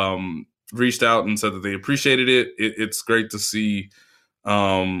reached out and said that they appreciated it. It's great to see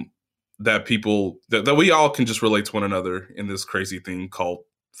that people, that we all can just relate to one another in this crazy thing called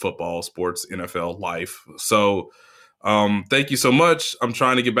football, sports, NFL, life. So thank you so much. I'm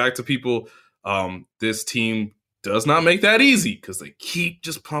trying to get back to people. This team does not make that easy because they keep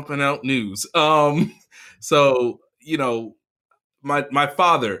just pumping out news. So, my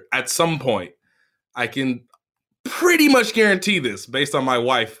father, at some point, I can pretty much guarantee this based on my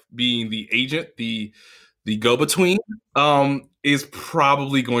wife being the agent, the go-between, is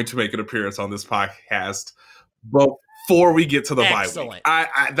probably going to make an appearance on this podcast before we get to the bye week.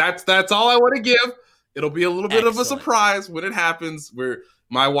 That's all I want to give. It'll be a little bit of a surprise when it happens, where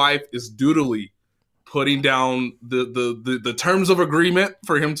my wife is doodly putting down the terms of agreement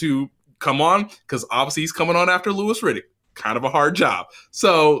for him to come on, because obviously he's coming on after Louis Riddick. Kind of a hard job.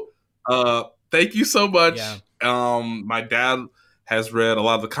 So thank you so much. Yeah. My dad has read a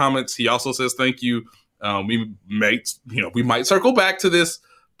lot of the comments. He also says thank you. We might circle back to this,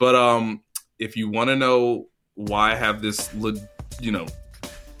 but if you want to know why I have this,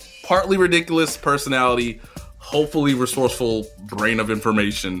 partly ridiculous personality, hopefully resourceful brain of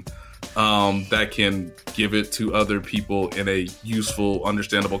information that can give it to other people in a useful,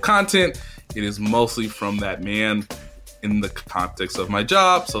 understandable content, it is mostly from that man in the context of my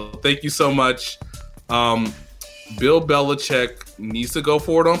job. So thank you so much. Bill Belichick needs to go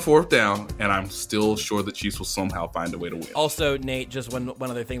for it on 4th down, and I'm still sure the Chiefs will somehow find a way to win. Also, Nate, just one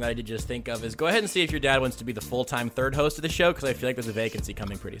other thing that I did just think of is go ahead and see if your dad wants to be the full-time third host of the show, because I feel like there's a vacancy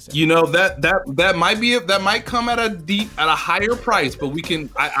coming pretty soon. That might come at a higher price, but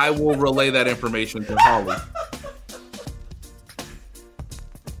I will relay that information to Holly.